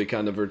generally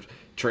kind of are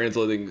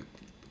translating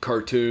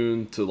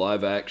cartoon to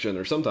live action,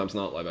 or sometimes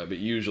not live action, but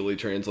usually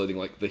translating,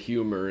 like, the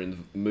humor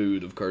and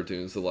mood of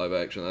cartoons to live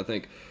action. I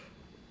think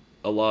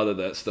a lot of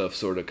that stuff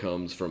sort of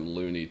comes from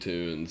Looney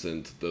Tunes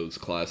and those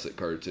classic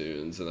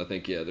cartoons. And I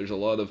think, yeah, there's a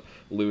lot of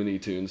Looney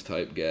Tunes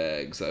type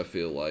gags, I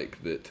feel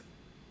like, that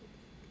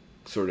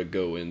sort of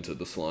go into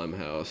the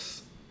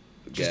Slimehouse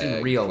just gag,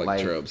 in real like,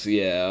 life. tropes.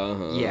 Yeah.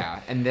 Uh-huh.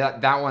 Yeah, and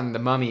that one, the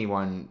mummy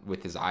one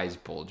with his eyes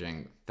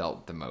bulging,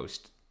 felt the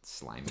most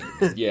slimy.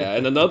 Yeah,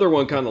 and another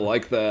one kind of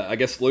like that. I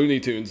guess Looney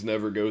Tunes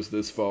never goes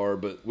this far,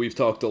 but we've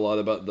talked a lot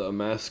about the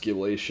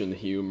emasculation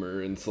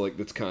humor, and it's like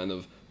that's kind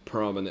of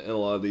prominent in a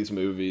lot of these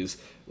movies,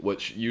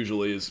 which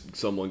usually is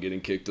someone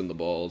getting kicked in the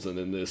balls. And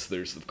in this,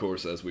 there's, of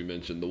course, as we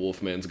mentioned, the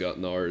Wolfman's Got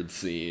Nards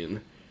scene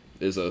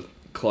is a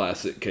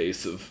classic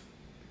case of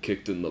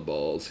kicked in the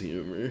balls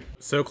humor.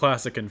 So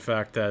classic, in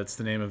fact, that it's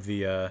the name of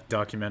the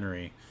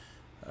documentary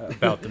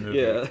about the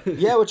movie.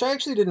 Yeah, which I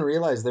actually didn't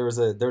realize there was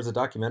a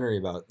documentary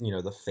about, you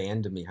know, the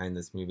fandom behind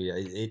this movie.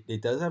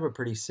 It does have a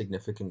pretty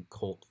significant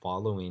cult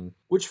following,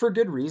 which for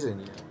good reason.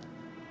 You know.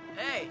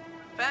 Hey,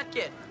 fat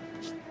kid.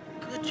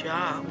 Good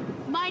job.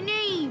 My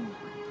name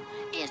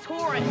is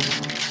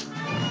Horace.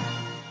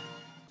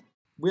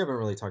 We haven't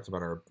really talked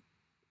about our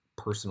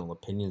personal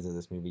opinions of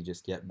this movie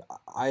just yet, but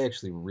I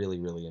actually really,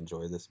 really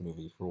enjoy this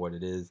movie for what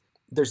it is.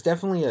 There's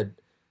definitely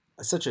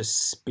such a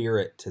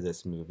spirit to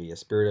this movie, a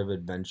spirit of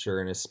adventure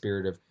and a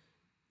spirit of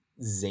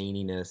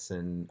zaniness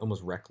and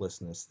almost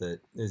recklessness that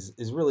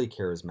is really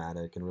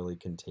charismatic and really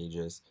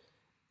contagious.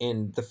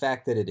 And the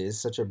fact that it is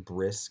such a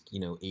brisk,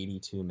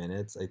 82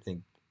 minutes, I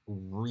think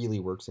really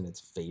works in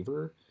its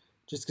favor,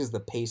 just because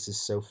the pace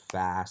is so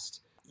fast.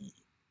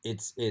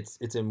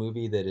 It's a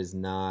movie that is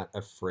not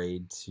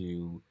afraid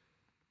to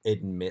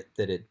admit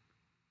that it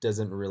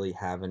doesn't really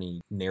have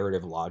any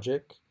narrative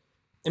logic.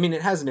 I mean,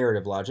 it has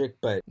narrative logic,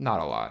 but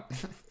not a lot.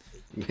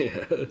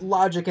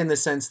 Logic in the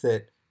sense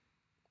that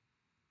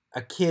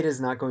a kid is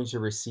not going to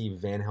receive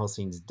Van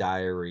Helsing's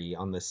diary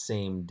on the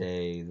same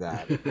day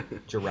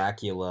that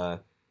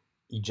Dracula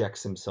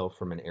ejects himself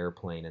from an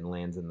airplane and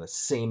lands in the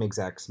same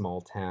exact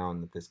small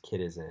town that this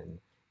kid is in.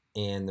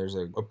 And there's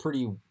a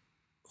pretty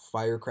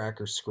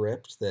firecracker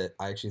script that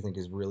I actually think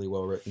is really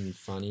well written,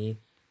 funny,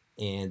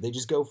 and they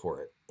just go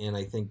for it. And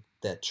I think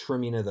that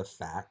trimming of the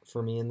fat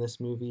for me in this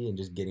movie and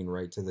just getting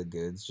right to the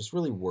goods just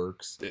really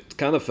works. It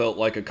kind of felt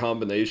like a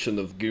combination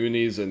of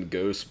Goonies and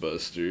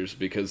Ghostbusters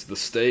because the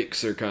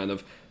stakes are kind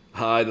of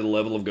high to the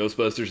level of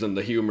Ghostbusters and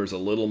the humor's a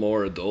little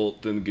more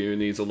adult than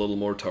Goonies, a little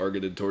more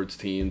targeted towards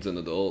teens and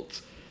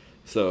adults.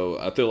 So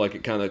I feel like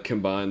it kind of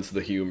combines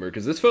the humor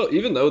because this felt,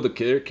 even though the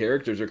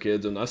characters are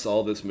kids, and I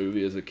saw this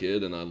movie as a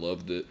kid and I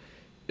loved it,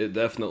 it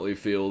definitely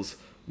feels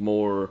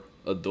more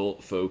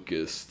adult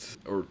focused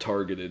or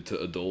targeted to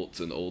adults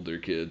and older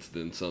kids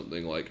than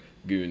something like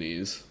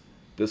Goonies.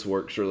 This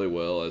works really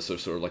well as a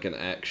sort of like an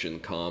action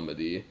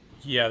comedy.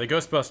 Yeah, the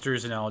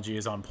Ghostbusters analogy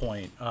is on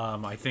point.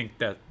 I think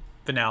that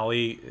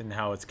finale and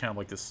how it's kind of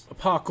like this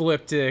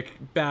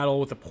apocalyptic battle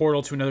with a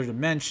portal to another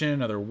dimension,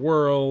 another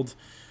world.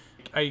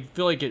 I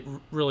feel like it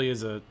really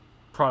is a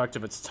product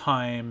of its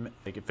time.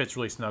 Like it fits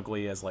really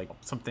snugly as like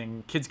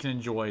something kids can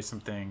enjoy,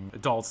 something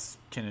adults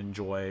can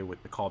enjoy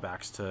with the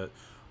callbacks to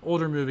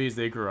older movies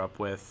they grew up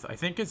with. I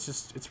think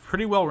it's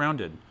pretty well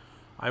rounded.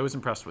 I was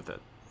impressed with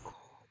it.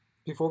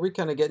 Before we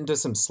kind of get into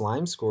some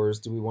slime scores,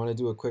 do we want to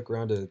do a quick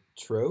round of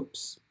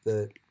tropes,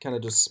 the kind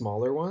of just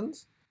smaller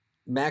ones?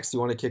 Max, do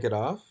you want to kick it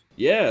off?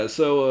 Yeah,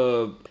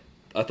 so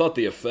I thought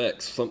the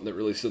effects, something that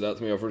really stood out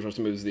to me on first watch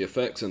the movie is the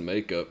effects and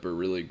makeup are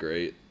really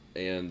great.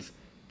 And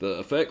the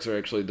effects are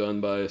actually done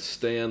by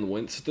Stan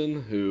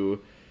Winston, who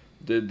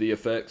did the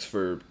effects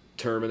for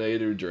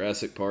Terminator,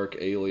 Jurassic Park,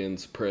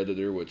 Aliens,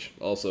 Predator, which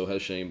also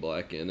has Shane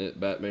Black in it,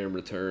 Batman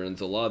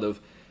Returns, a lot of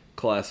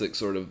classic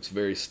sort of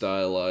very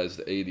stylized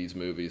 80s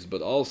movies,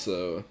 but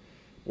also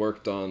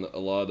worked on a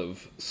lot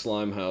of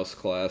Slimehouse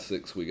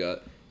classics. We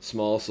got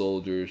Small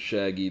Soldiers,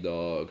 Shaggy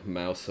Dog,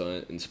 Mouse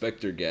Hunt,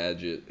 Inspector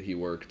Gadget he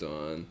worked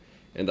on,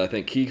 and I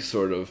think he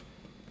sort of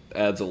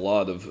adds a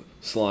lot of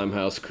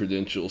Slimehouse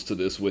credentials to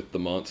this with the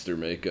monster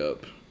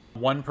makeup.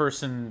 One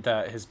person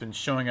that has been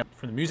showing up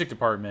for the music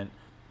department,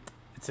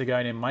 it's a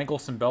guy named Michael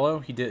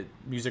Cimbello. He did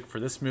music for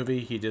this movie.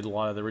 He did a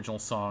lot of the original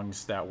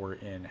songs that were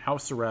in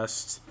House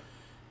Arrest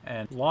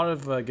and a lot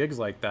of gigs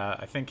like that.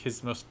 I think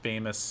his most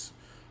famous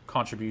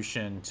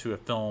contribution to a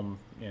film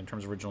in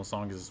terms of original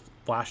songs is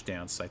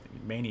Flashdance, I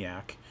think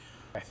Maniac.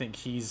 I think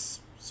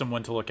he's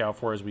someone to look out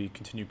for as we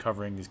continue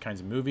covering these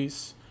kinds of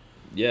movies.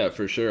 Yeah,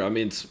 for sure. I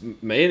mean,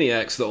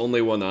 Maniac's the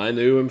only one I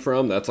knew him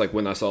from. That's like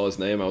when I saw his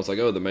name, I was like,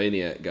 oh, the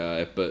Maniac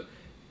guy. But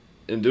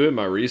in doing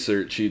my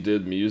research, he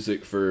did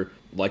music for,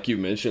 like you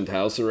mentioned,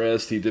 House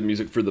Arrest. He did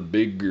music for The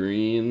Big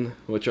Green,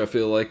 which I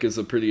feel like is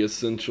a pretty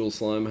essential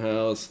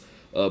Slimehouse.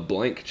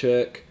 Blank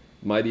Check,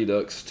 Mighty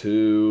Ducks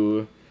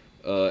 2,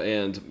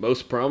 and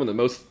most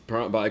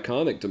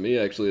iconic to me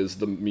actually is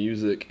the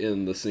music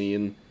in the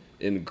scene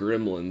in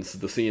Gremlins,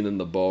 the scene in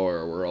the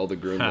bar where all the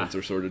gremlins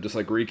are sort of just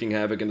like wreaking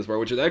havoc in this bar,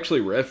 which it actually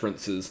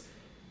references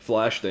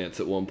Flashdance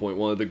at one point.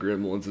 One of the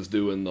gremlins is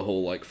doing the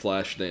whole like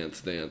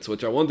Flashdance dance,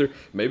 which I wonder,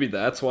 maybe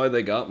that's why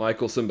they got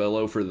Michael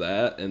Cimbello for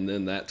that, and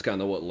then that's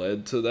kind of what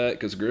led to that,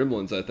 because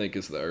Gremlins I think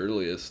is the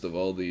earliest of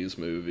all these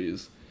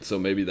movies, so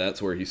maybe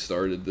that's where he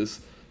started this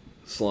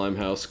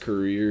Slimehouse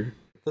career.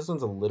 This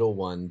one's a little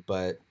one,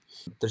 but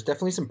there's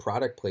definitely some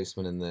product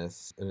placement in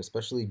this, and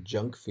especially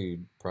junk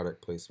food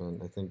product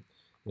placement. I think,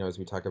 you know, as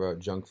we talk about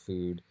junk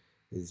food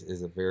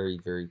is a very,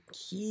 very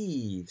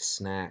key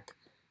snack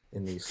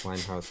in these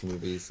Slimehouse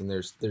movies. And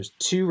there's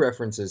two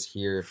references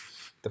here.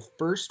 The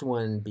first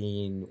one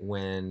being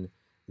when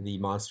the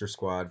Monster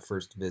Squad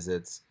first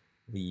visits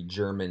the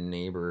German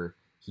neighbor.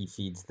 He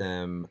feeds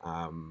them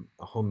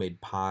a homemade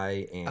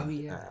pie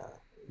and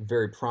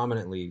very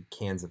prominently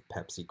cans of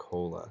Pepsi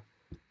Cola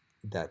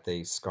that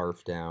they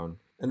scarf down.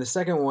 And the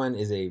second one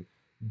is a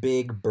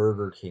big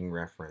Burger King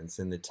reference.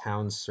 In the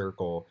town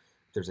circle,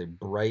 there's a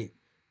bright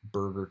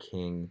Burger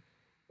King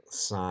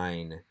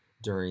sign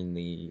during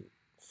the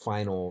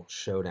final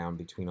showdown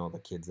between all the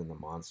kids and the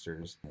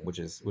monsters, which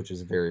is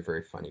very,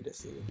 very funny to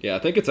see. Yeah, I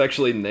think it's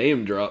actually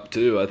name dropped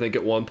too. I think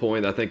at one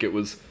point, I think it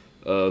was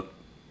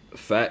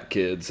Fat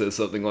Kid says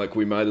something like,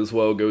 we might as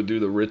well go do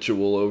the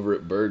ritual over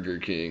at Burger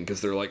King, because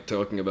they're like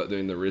talking about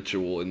doing the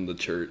ritual in the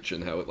church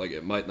and how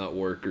it might not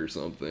work or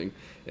something,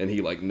 and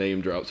he like name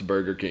drops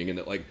Burger King and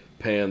it like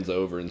pans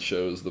over and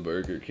shows the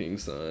Burger King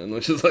sign,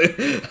 which is like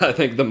I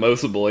think the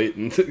most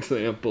blatant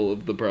example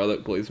of the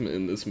product placement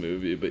in this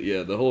movie. But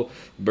yeah, the whole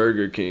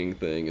Burger King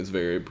thing is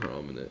very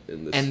prominent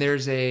in this. And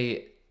there's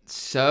a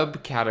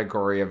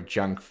subcategory of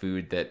junk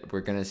food that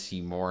we're going to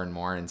see more and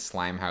more in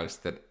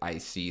Slimehouse that I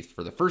see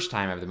for the first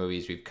time of the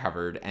movies we've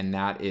covered, and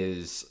that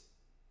is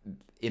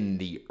in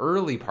the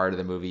early part of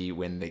the movie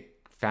when the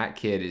fat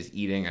kid is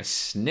eating a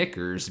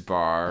Snickers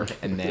bar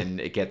and then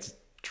it gets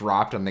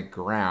dropped on the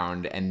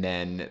ground, and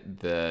then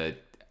the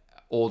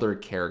older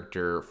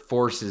character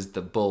forces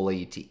the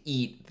bully to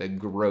eat the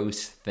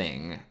gross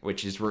thing,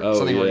 which is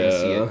something we're going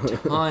to see a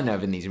ton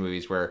of in these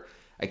movies, where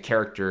a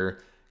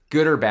character,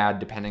 good or bad,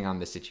 depending on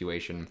the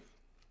situation,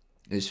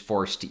 is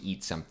forced to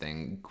eat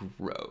something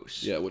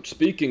gross. Yeah, which,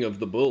 speaking of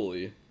the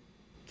bully,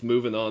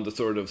 moving on to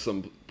sort of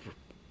some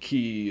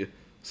key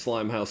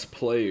Slimehouse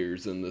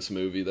players in this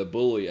movie, the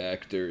bully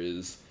actor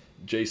is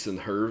Jason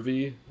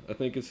Hervey, I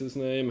think is his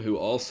name, who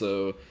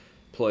also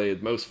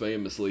played, most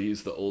famously,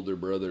 he's the older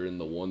brother in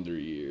the Wonder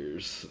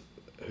Years,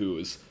 who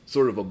is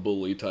sort of a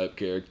bully type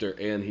character,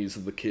 and he's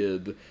the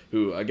kid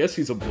who, I guess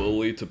he's a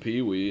bully to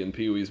Pee-wee in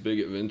Pee-wee's Big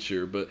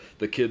Adventure, but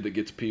the kid that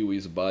gets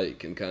Pee-wee's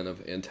bike and kind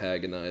of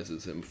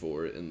antagonizes him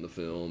for it in the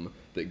film,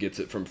 that gets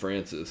it from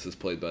Francis, is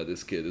played by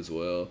this kid as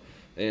well.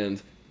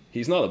 And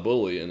he's not a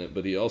bully in it,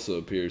 but he also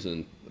appears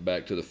in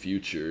Back to the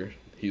Future.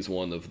 He's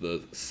one of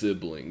the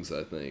siblings,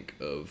 I think,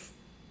 of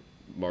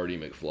Marty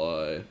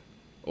McFly,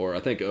 or I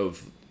think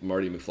of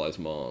Marty McFly's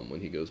mom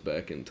when he goes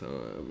back in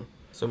time.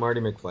 So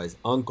Marty McFly's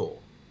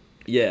uncle.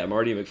 Yeah,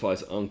 Marty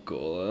McFly's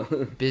uncle.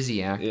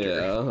 Busy actor.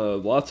 Yeah,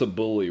 lots of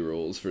bully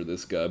roles for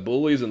this guy.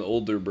 Bullies and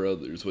older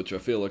brothers, which I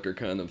feel like are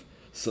kind of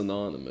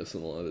synonymous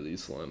in a lot of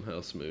these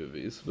Slimehouse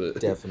movies. But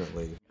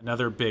Definitely.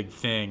 Another big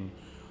thing.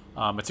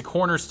 It's a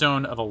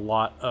cornerstone of a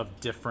lot of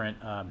different,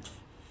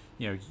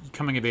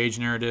 coming of age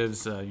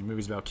narratives,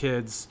 movies about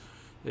kids.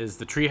 Is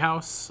the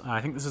treehouse. I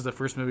think this is the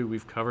first movie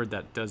we've covered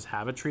that does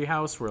have a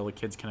treehouse where the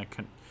kids kind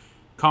of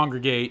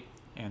congregate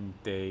and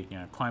they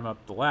climb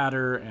up the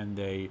ladder and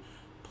they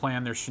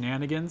plan their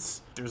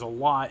shenanigans. There's a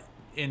lot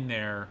in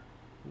there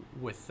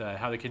with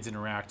how the kids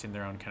interact in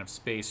their own kind of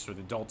space where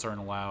the adults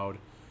aren't allowed.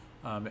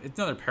 It's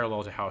another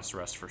parallel to House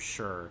Arrest for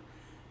sure.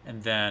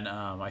 And then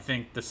I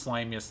think the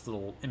slimiest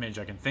little image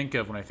I can think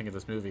of when I think of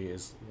this movie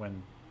is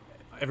when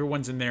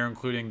everyone's in there,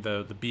 including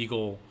the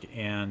beagle,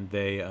 and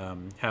they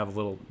have a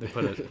little. They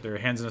put their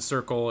hands in a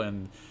circle,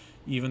 and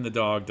even the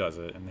dog does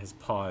it, and his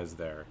paw is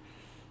there.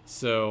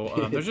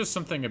 So there's just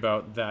something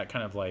about that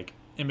kind of like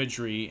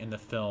imagery in the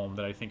film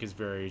that I think is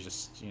very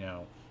just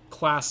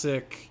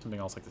classic.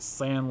 Something else like The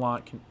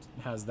Sandlot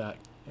has that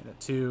in it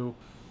too.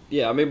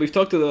 yeah, I mean, we've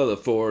talked about it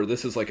before.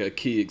 This is like a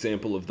key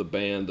example of the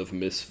band of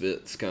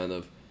misfits kind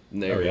of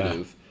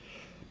narrative,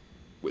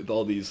 with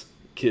all these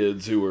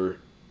kids who are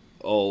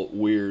all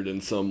weird in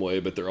some way,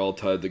 but they're all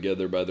tied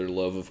together by their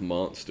love of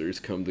monsters,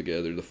 come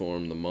together to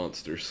form the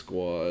Monster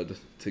Squad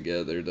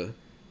together to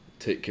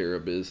take care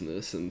of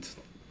business and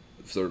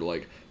sort of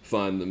like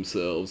find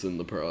themselves in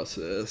the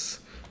process.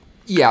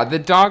 Yeah, the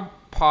dog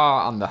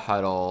paw on the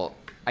huddle,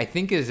 I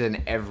think, is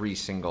in every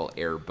single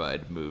Air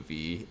Bud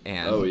movie.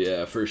 And Oh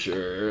yeah, for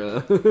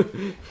sure.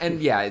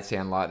 and yeah, it's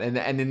Sandlot. And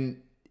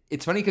then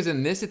it's funny because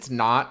in this it's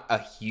not a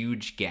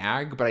huge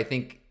gag, but I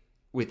think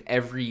with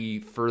every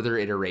further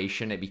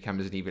iteration, it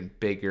becomes an even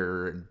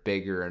bigger and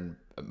bigger and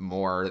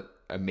more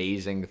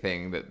amazing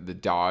thing that the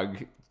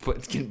dog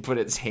can put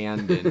its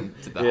hand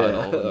into the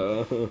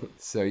huddle.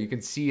 So you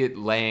can see it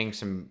laying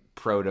some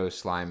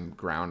proto-slime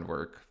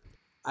groundwork.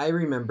 I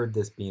remembered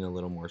this being a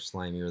little more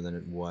slimier than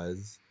it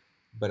was,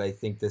 but I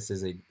think this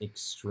is an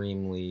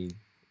extremely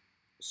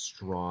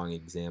strong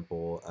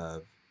example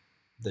of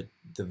the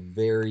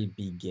very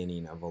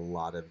beginning of a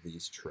lot of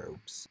these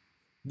tropes.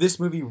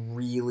 This movie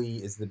really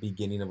is the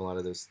beginning of a lot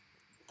of those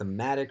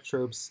thematic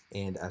tropes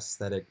and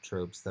aesthetic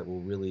tropes that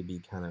will really be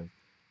kind of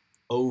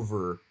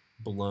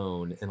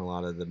overblown in a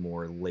lot of the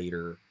more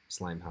later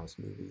Slimehouse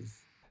movies.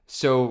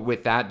 So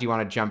with that, do you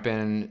want to jump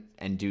in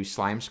and do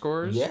slime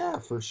scores? Yeah,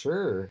 for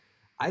sure.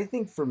 I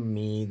think for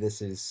me,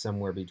 this is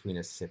somewhere between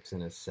a 6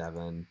 and a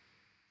 7.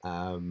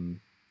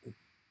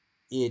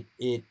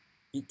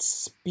 It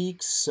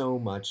speaks so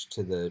much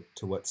to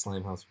what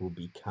Slimehouse will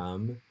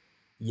become.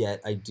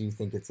 Yet I do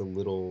think it's a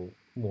little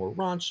more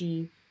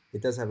raunchy.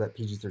 It does have that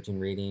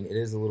PG-13 rating. It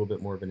is a little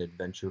bit more of an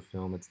adventure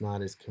film. It's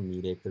not as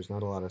comedic. There's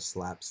not a lot of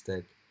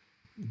slapstick.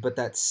 But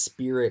that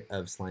spirit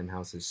of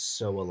Slimehouse is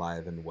so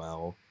alive and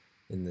well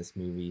in this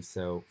movie.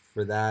 So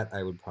for that,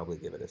 I would probably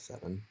give it a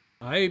 7.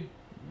 I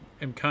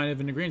am kind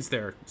of in agreement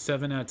there.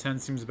 7 out of 10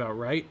 seems about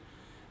right.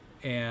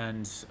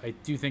 And I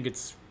do think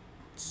it's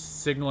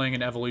signaling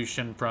an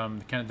evolution from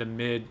kind of the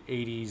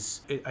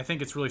mid-'80s. I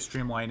think it's really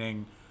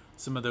streamlining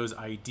some of those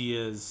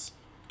ideas,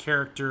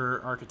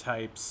 character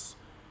archetypes,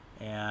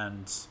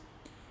 and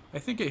I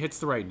think it hits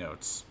the right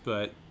notes.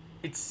 But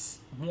it's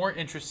more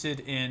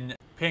interested in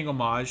paying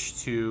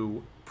homage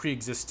to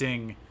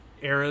pre-existing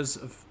eras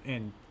of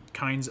and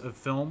kinds of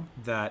film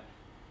that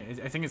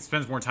I think it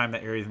spends more time in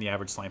that area than the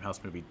average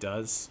Slimehouse movie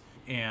does,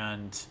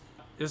 and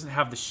it doesn't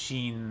have the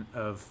sheen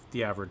of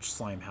the average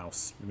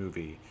Slimehouse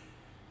movie,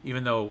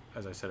 even though,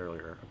 as I said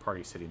earlier, a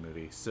Party City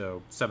movie.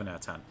 So 7 out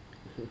of 10.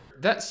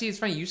 It's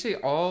funny. You say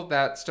all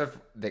that stuff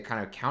that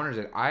kind of counters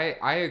it.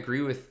 I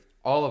agree with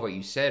all of what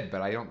you said,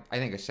 but I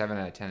think a 7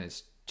 out of 10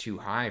 is too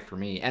high for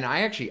me. And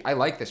I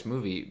like this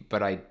movie,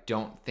 but I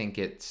don't think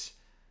it's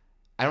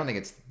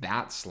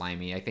that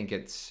slimy. I think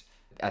it's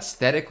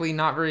aesthetically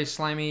not very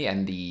slimy,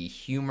 and the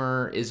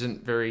humor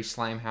isn't very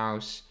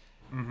Slimehouse.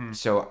 Mm-hmm.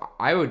 So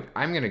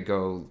I'm gonna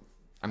go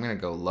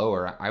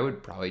lower. I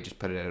would probably just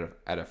put it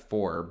at a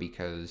 4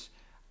 because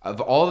of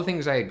all the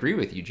things I agree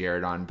with you,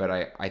 Jared, on. But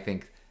I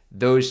think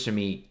those to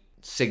me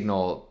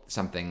signal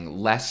something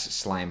less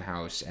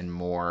Slimehouse and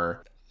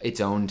more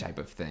its own type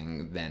of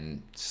thing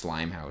than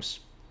Slimehouse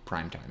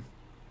primetime.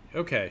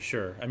 Okay,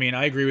 sure. I mean,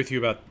 I agree with you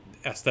about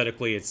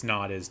aesthetically it's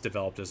not as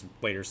developed as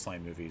later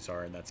slime movies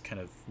are, and that's kind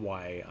of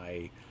why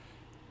I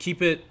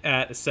keep it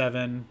at a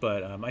 7.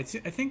 But I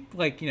think,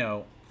 like,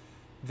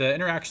 the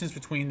interactions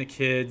between the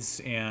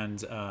kids and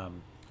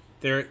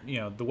their,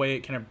 the way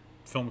it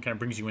film kind of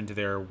brings you into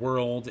their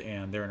world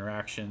and their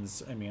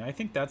interactions. I mean, I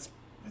think I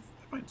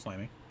find it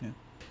slimy. Yeah.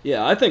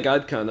 Yeah, I think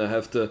I'd kind of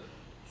have to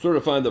sort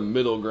of find a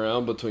middle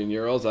ground between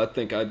yours. I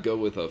think I'd go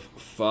with a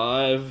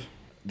 5.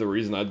 The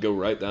reason I'd go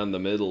right down the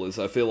middle is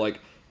I feel like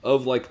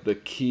of like the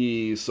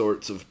key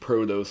sorts of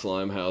proto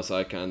Slimehouse,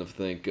 I kind of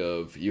think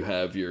of, you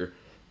have your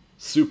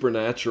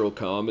supernatural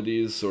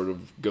comedies, sort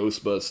of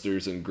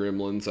Ghostbusters and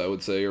Gremlins, I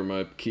would say, are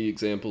my key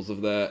examples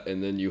of that.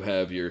 And then you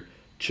have your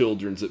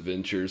children's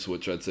adventures,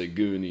 which I'd say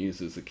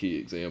Goonies is a key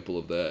example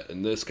of that.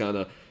 And this kind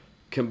of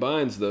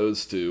combines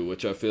those two,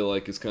 which I feel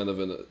like is kind of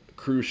a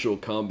crucial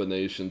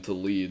combination to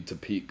lead to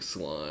peak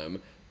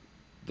Slime,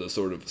 the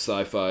sort of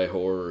sci-fi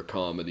horror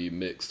comedy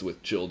mixed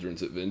with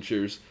children's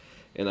adventures.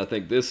 And I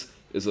think this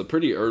is a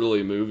pretty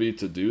early movie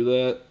to do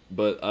that,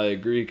 but I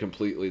agree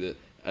completely that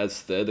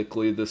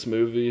aesthetically this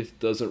movie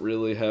doesn't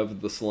really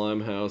have the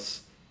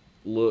Slimehouse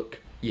look.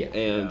 Yeah.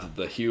 And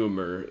the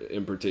humor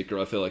in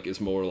particular, I feel like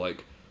is more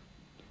like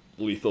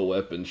Lethal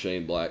Weapon,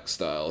 Shane Black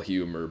style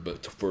humor,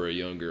 but for a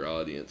younger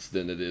audience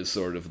than it is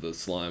sort of the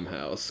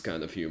Slimehouse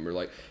kind of humor.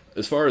 Like,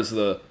 as far as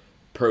the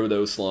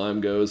proto Slime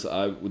goes,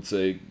 I would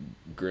say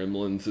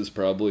Gremlins is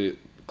probably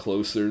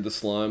closer to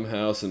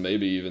Slimehouse, and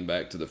maybe even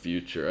Back to the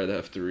Future. I'd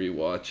have to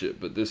rewatch it,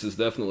 but this is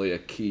definitely a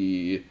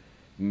key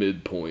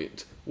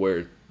midpoint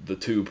where the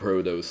two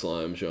proto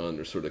Slime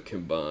genres sort of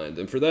combined.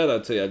 And for that,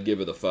 I'd say I'd give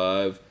it a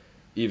 5,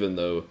 even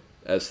though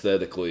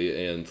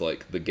aesthetically and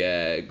like the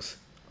gags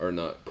are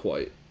not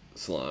quite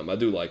Slime. I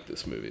do like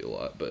this movie a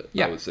lot, but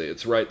yeah. I would say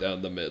it's right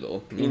down the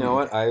middle. You know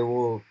what? I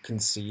will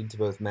concede to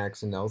both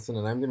Max and Nelson,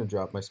 and I'm going to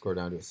drop my score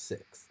down to a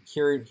 6.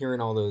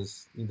 Hearing all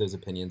those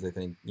opinions, I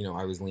think,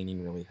 I was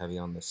leaning really heavy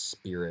on the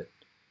spirit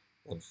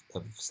of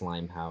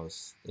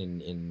Slimehouse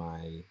in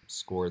my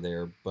score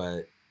there,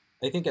 but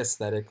I think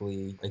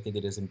aesthetically, I think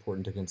it is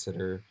important to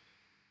consider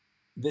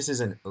this is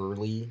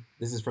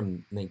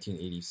from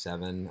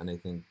 1987, and I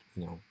think,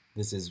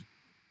 this is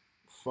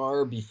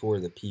far before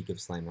the peak of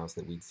Slimehouse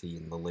that we'd see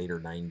in the later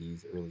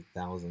 90s, early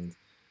thousands.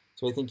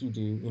 So I think you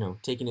do,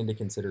 taking into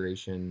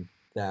consideration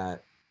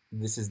that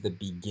this is the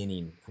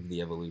beginning of the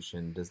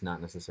evolution does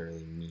not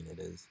necessarily mean it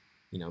is,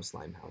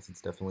 Slimehouse. It's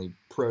definitely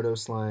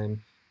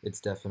proto-slime. It's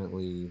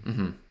definitely...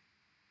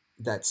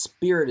 That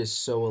spirit is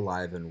so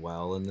alive and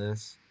well in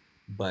this,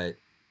 but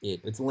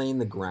it's laying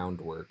the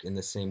groundwork in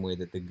the same way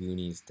that the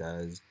Goonies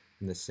does,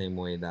 in the same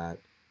way that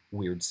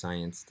Weird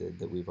Science did,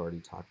 that we've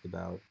already talked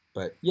about.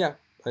 But yeah,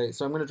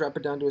 so I'm going to drop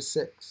it down to a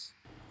 6.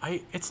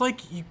 It's like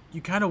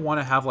you kind of want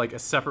to have like a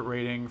separate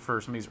rating for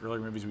some of these earlier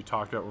movies we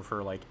talked about,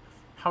 for like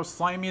how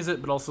slimy is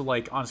it, but also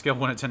like on a scale of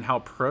 1 to 10, how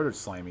proto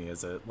slimy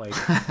is it? Like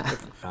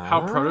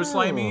how proto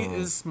slimy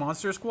is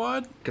Monster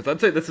Squad? Because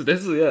I'd say this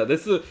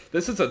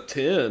is a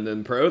 10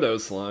 in proto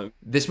slime.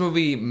 This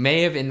movie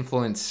may have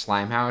influenced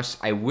Slimehouse.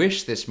 I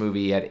wish this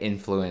movie had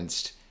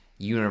influenced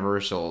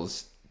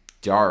Universal's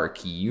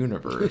Dark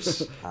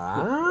Universe.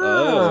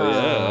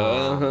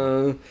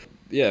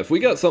 Yeah, if we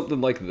got something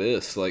like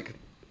this, like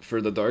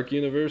for the Dark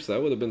Universe, that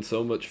would have been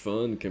so much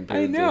fun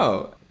compared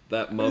to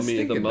that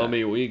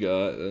mummy we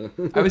got.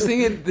 I was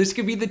thinking this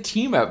could be the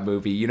team-up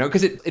movie,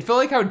 because it felt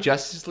like how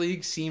Justice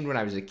League seemed when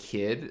I was a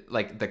kid,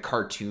 like the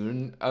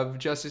cartoon of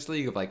Justice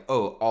League, of like,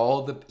 oh,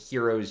 all the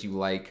heroes you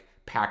like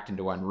packed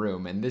into one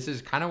room, and this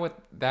is kind of what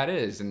that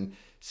is. And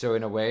so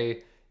in a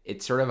way,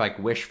 it's sort of like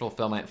wish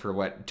fulfillment for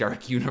what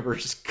Dark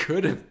Universe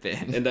could have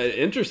been. And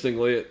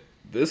interestingly,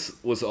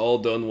 this was all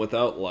done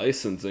without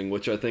licensing,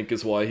 which I think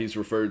is why he's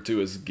referred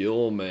to as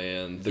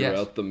Gillman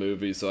throughout the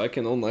movie. So I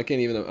can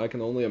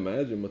only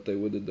imagine what they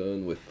would have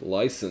done with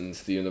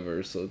licensed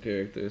Universal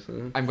characters.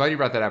 I'm glad you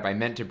brought that up. I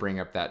meant to bring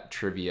up that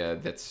trivia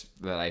that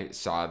I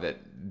saw, that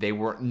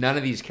none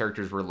of these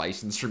characters were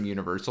licensed from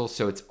Universal,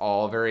 so it's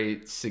all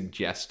very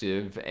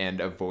suggestive and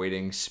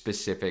avoiding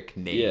specific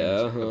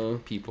names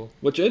of people.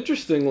 Which,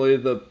 interestingly,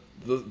 the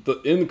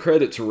end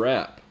credits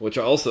rap, which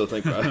I also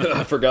think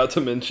I forgot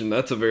to mention,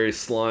 that's a very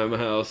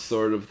Slimehouse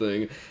sort of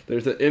thing.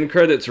 There's an end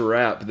credits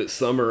rap that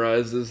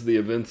summarizes the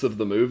events of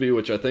the movie,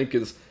 which I think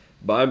is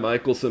by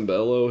Michael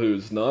Cimbello,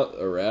 who's not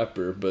a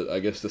rapper, but I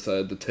guess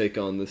decided to take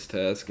on this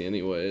task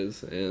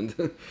anyways.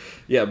 And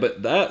yeah,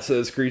 but that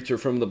says Creature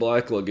from the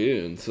Black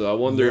Lagoon, so I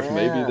wonder if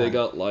maybe they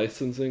got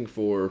licensing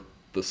for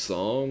the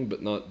song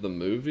but not the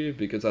movie,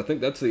 because I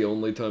think that's the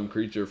only time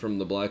Creature from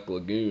the Black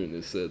Lagoon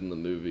is said in the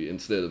movie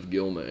instead of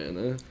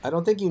Gillman. I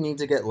don't think you need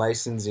to get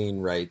licensing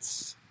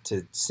rights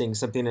to sing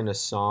something in a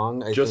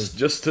song.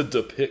 Just to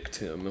depict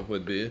him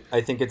would be.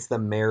 I think it's the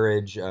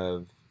marriage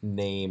of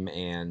name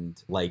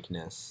and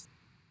likeness.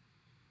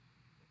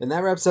 And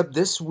that wraps up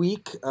this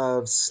week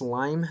of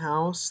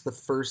Slimehouse, the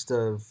first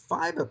of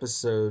 5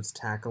 episodes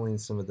tackling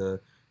some of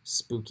the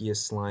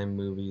spookiest slime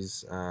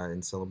movies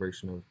in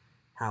celebration of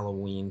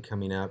Halloween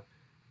coming up.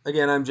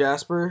 Again, I'm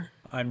Jasper.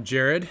 I'm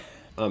Jared.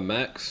 I'm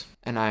Max.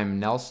 And I'm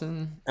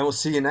Nelson. And we'll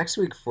see you next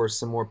week for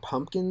some more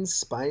pumpkin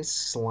spice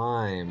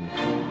slime.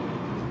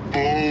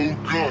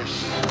 Bogus.